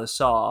and Ismaila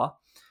Sarr,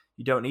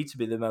 you don't need to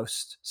be the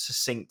most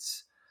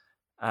succinct,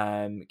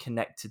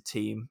 connected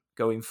team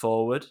going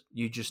forward.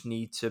 You just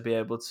need to be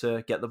able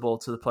to get the ball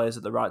to the players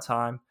at the right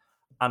time.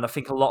 And I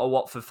think a lot of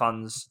Watford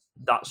fans,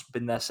 that's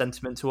been their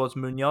sentiment towards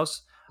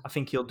Munoz. I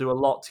think he'll do a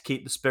lot to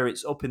keep the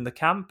spirits up in the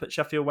camp at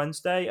Sheffield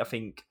Wednesday. I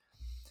think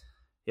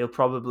he'll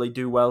probably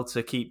do well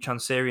to keep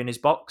Chansiri in his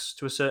box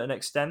to a certain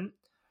extent.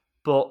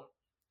 But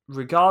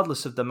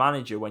regardless of the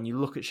manager, when you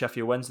look at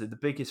Sheffield Wednesday, the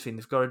biggest thing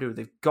they've got to do,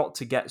 they've got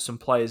to get some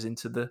players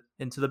into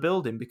the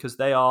building, because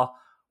they are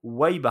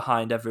way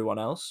behind everyone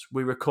else.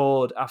 We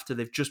record after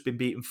they've just been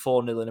beaten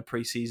 4-0 in a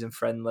pre-season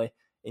friendly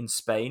in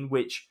Spain,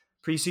 which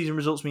pre-season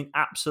results mean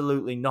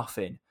absolutely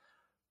nothing.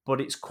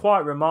 But it's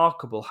quite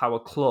remarkable how a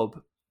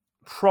club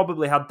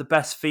probably had the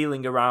best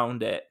feeling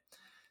around it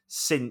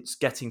since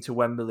getting to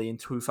Wembley in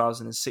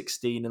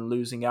 2016 and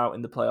losing out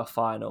in the playoff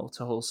final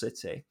to Hull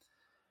City,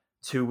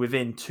 to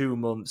within 2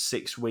 months,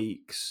 6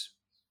 weeks,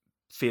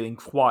 feeling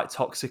quite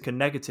toxic and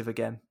negative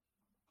again.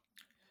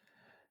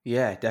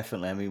 Yeah,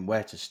 definitely. I mean,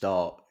 where to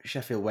start?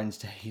 Sheffield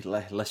Wednesday,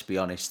 let's be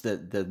honest,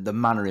 the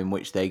manner in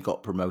which they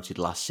got promoted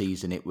last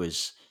season, it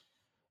was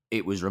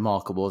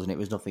remarkable, wasn't it? It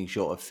was nothing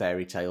short of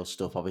fairy tale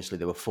stuff. Obviously,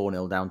 they were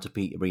 4-0 down to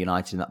Peterborough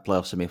United in that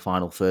playoff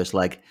semi-final first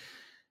leg.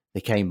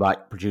 They came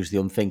back, produced the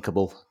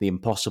unthinkable, the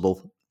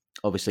impossible.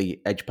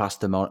 Obviously, edged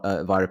past them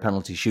via a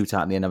penalty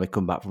shootout in the end, and they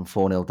come back from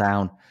 4-0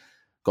 down.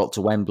 Got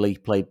to Wembley,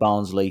 played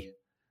Barnsley,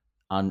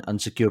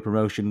 and secure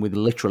promotion with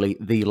literally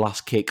the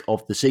last kick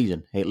of the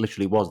season. It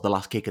literally was the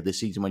last kick of the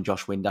season when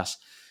Josh Windass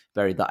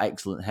buried that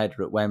excellent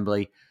header at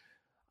Wembley.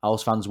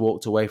 Owls fans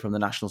walked away from the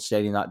National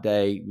Stadium that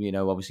day,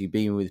 obviously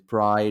being with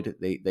pride.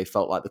 They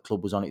felt like the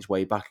club was on its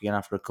way back again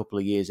after a couple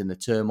of years in the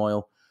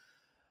turmoil.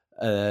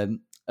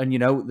 And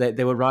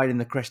they were riding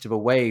the crest of a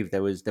wave.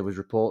 There was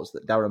reports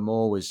that Darren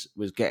Moore was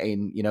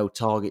getting,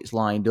 targets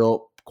lined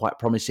up, quite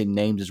promising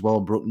names as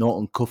well. Brooke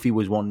Norton-Cuffy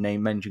was one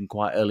name mentioned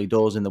quite early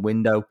doors in the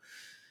window.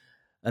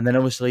 And then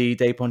obviously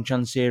Dejphon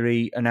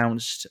Chansiri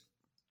announced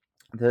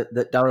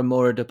that Darren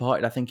Moore had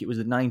departed. I think it was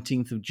the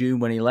 19th of June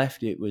when he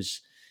left. It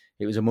was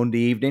a Monday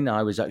evening.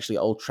 I was actually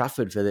at Old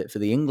Trafford for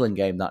the England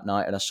game that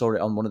night, and I saw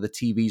it on one of the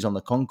TVs on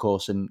the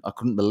concourse, and I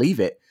couldn't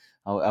believe it.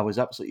 I was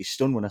absolutely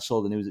stunned when I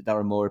saw the news that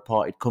Darren Moore had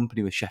parted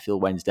company with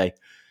Sheffield Wednesday.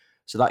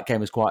 So that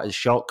came as quite a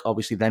shock.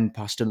 Obviously, then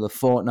passed another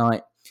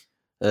fortnight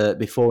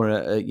before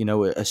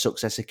a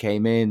successor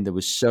came in. There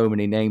was so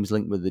many names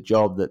linked with the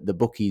job that the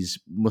bookies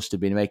must have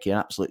been making an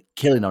absolute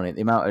killing on it.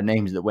 The amount of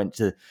names that went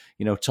to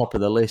top of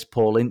the list.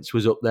 Paul Ince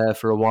was up there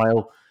for a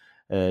while.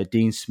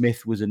 Dean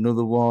Smith was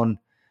another one.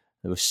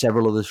 There were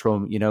several others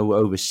from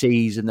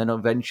overseas, and then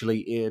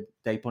eventually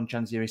Dejphon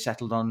Chansiri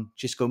settled on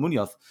Xisco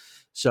Munoz.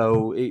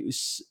 So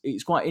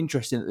it's quite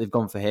interesting that they've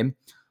gone for him.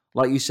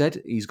 Like you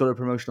said, he's got a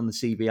promotion on the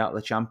CV out of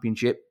the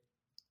Championship.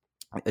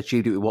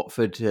 Achieved it with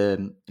Watford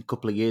a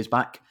couple of years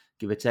back,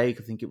 give or take.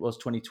 I think it was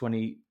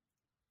 2020,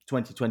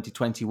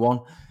 2021,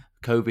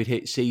 COVID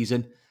hit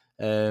season.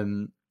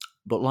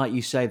 But like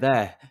you say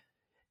there,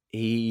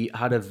 he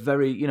had a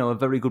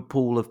very good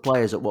pool of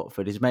players at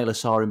Watford. Ismaila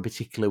Sarr in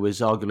particular was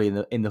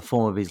arguably in the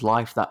form of his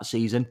life that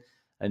season.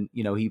 And,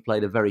 he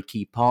played a very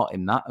key part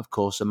in that. Of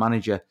course, a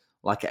manager,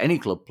 like at any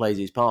club, plays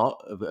his part.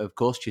 Of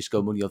course,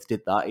 Xisco Munoz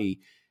did that.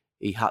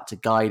 He had to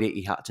guide it.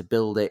 He had to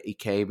build it. He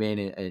came in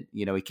and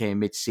he came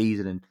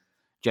mid-season and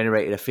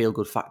generated a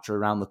feel-good factor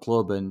around the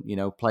club. And,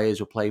 players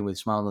were playing with a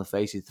smile on their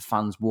faces. The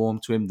fans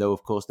warmed to him, though,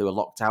 of course, they were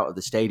locked out of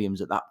the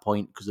stadiums at that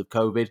point because of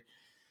COVID.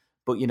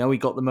 But, he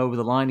got them over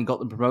the line. He got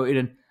them promoted.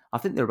 And I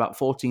think they were about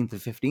 14th or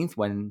 15th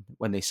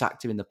when they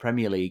sacked him in the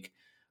Premier League.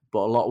 But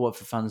a lot of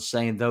Watford fans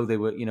saying, though they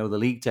were, the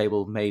league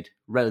table made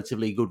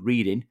relatively good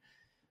reading,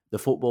 the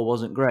football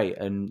wasn't great,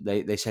 and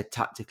they said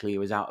tactically he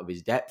was out of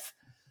his depth.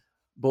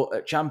 But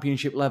at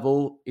Championship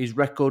level, his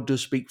record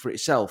does speak for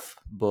itself.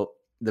 But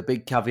the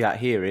big caveat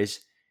here is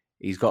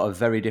he's got a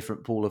very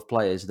different pool of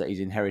players that he's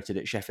inherited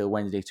at Sheffield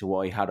Wednesday to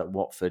what he had at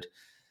Watford.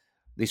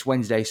 This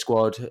Wednesday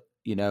squad,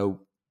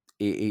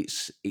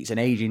 it's an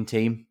aging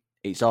team.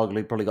 It's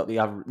arguably probably got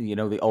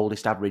the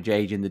oldest average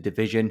age in the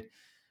division.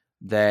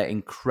 They're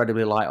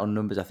incredibly light on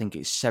numbers. I think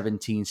it's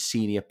 17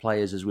 senior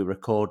players as we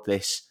record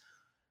this.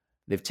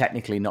 They've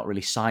technically not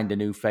really signed a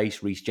new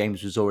face. Reece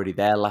James was already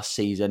there last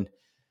season.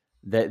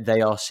 They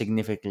are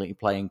significantly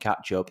playing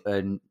catch up,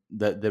 and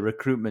the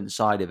recruitment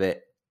side of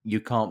it, you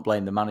can't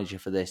blame the manager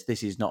for this.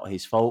 This is not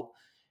his fault.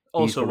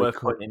 Also worth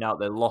pointing out,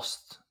 they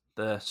lost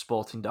the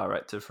sporting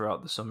director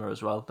throughout the summer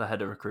as well, the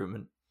head of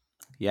recruitment.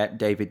 Yeah,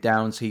 David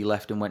Downs, he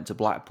left and went to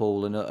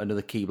Blackpool, and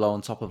another key blow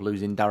on top of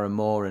losing Darren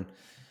Moore. And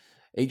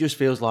it just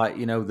feels like,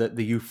 that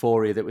the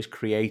euphoria that was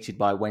created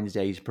by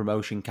Wednesday's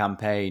promotion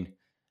campaign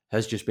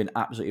has just been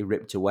absolutely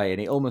ripped away.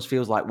 And it almost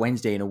feels like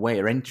Wednesday, in a way,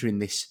 are entering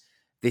this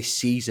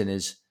season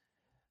as,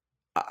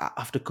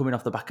 after coming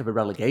off the back of a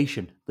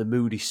relegation, the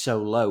mood is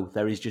so low.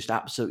 There is just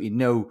absolutely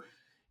no,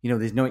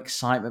 there's no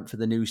excitement for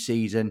the new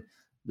season.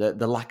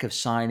 The lack of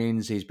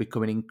signings is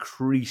becoming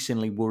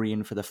increasingly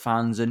worrying for the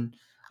fans. And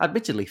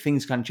admittedly,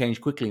 things can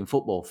change quickly in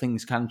football.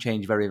 Things can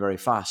change very, very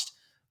fast.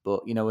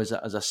 But,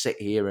 as I sit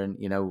here and,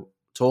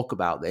 talk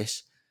about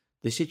this,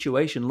 the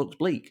situation looks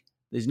bleak.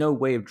 There's no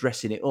way of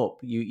dressing it up.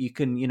 You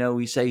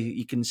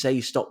can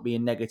say stop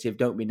being negative,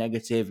 don't be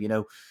negative,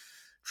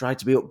 try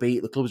to be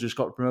upbeat. The club's just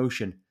got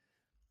promotion.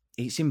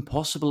 It's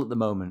impossible at the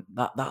moment.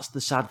 That's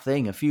the sad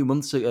thing. A few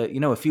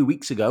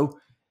weeks ago,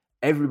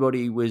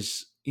 everybody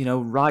was,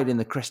 riding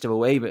the crest of a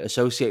wave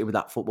associated with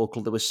that football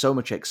club. There was so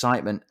much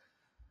excitement.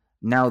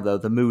 Now, though,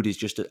 the mood is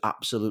just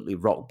absolutely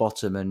rock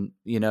bottom, and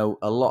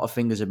a lot of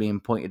fingers are being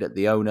pointed at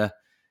the owner,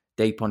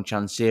 Dejphon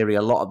Chansiri.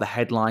 A lot of the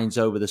headlines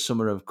over the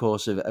summer, of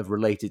course, have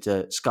related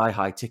to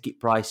sky-high ticket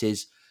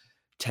prices,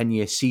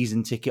 10-year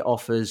season ticket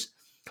offers.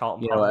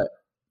 Carlton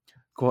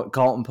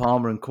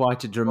Palmer, and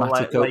quite a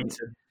dramatic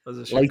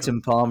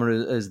Leighton Palmer,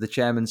 as the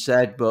chairman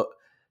said. But,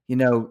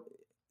 Xisco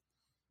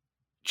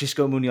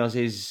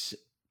Munoz's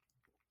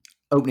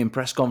opening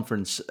press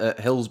conference at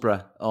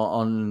Hillsborough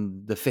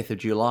on the 5th of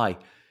July,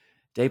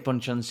 Dejphon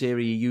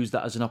Chansiri used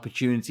that as an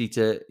opportunity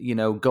to,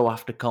 go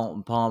after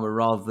Carlton Palmer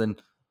rather than,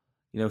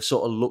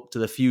 sort of look to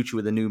the future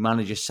with a new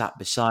manager sat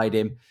beside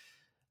him.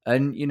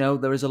 And,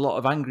 there is a lot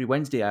of angry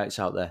Wednesdayites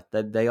out there.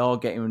 They are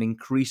getting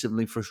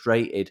increasingly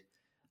frustrated.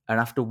 And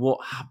after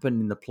what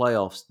happened in the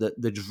playoffs,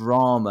 the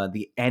drama,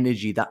 the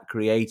energy that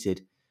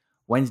created,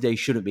 Wednesday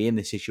shouldn't be in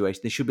this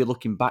situation. They should be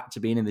looking back to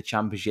being in the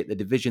Championship, the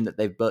division that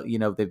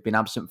they've been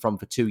absent from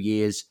for 2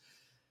 years.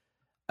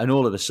 And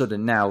all of a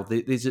sudden now,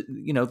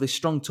 there's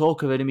strong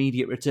talk of an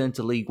immediate return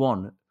to League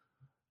One.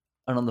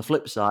 And on the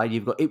flip side,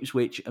 you've got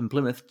Ipswich and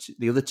Plymouth,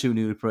 the other two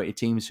newly promoted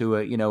teams who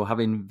are,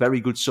 having very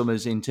good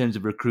summers in terms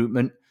of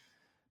recruitment.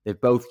 They've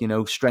both,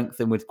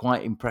 strengthened with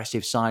quite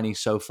impressive signings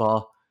so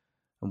far.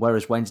 And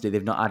whereas Wednesday,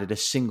 they've not added a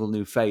single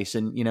new face.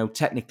 And,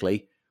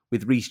 technically,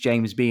 with Reece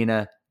James being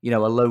a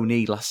low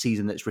knee last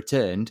season that's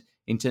returned,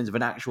 in terms of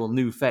an actual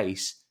new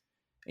face,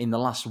 in the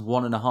last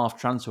 1.5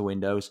 transfer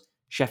windows,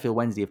 Sheffield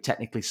Wednesday have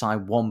technically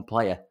signed one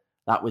player.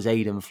 That was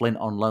Aidan Flint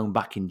on loan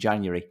back in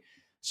January.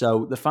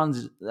 So the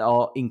fans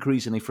are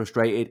increasingly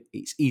frustrated.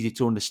 It's easy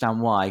to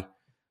understand why.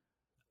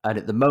 And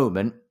at the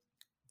moment,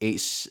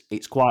 it's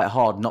quite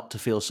hard not to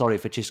feel sorry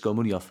for Xisco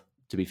Munoz,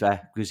 to be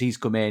fair, because he's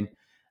come in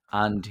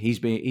and he's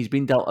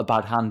been dealt a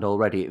bad hand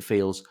already, it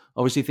feels.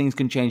 Obviously, things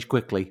can change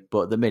quickly,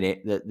 but at the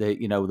minute,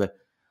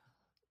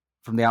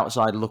 from the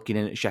outside looking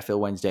in at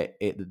Sheffield Wednesday,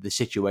 the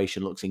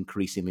situation looks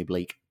increasingly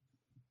bleak.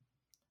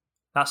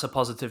 That's a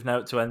positive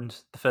note to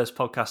end the first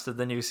podcast of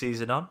the new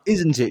season on.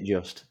 Isn't it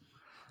just?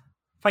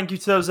 Thank you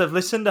to those that have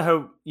listened. I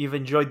hope you've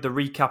enjoyed the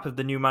recap of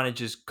the new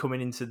managers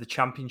coming into the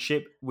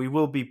Championship. We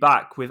will be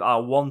back with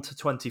our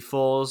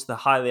 1-24s, the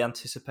highly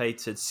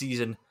anticipated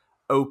season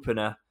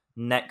opener,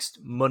 next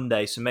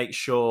Monday. So make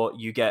sure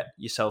you get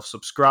yourself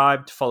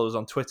subscribed, follow us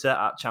on Twitter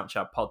at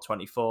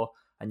ChampChatPod24,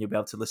 and you'll be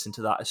able to listen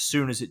to that as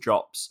soon as it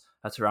drops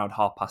at around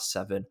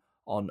 7:30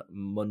 on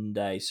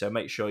Monday. So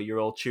make sure you're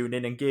all tuned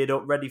in and geared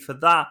up, ready for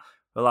that.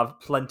 We'll have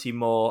plenty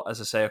more,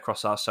 as I say,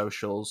 across our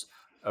socials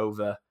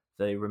over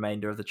the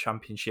remainder of the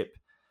Championship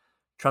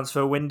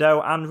transfer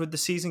window. And with the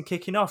season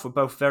kicking off, we're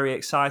both very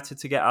excited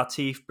to get our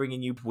teeth,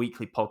 bringing you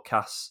weekly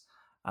podcasts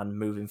and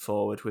moving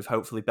forward with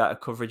hopefully better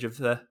coverage of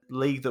the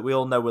league that we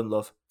all know and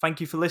love.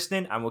 Thank you for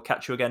listening, and we'll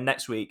catch you again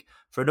next week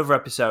for another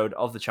episode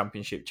of the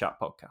Championship Chat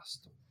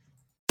Podcast.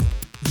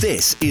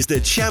 This is the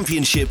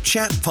Championship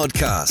Chat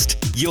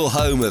Podcast, your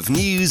home of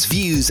news,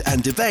 views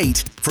and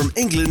debate from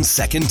England's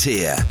second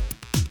tier.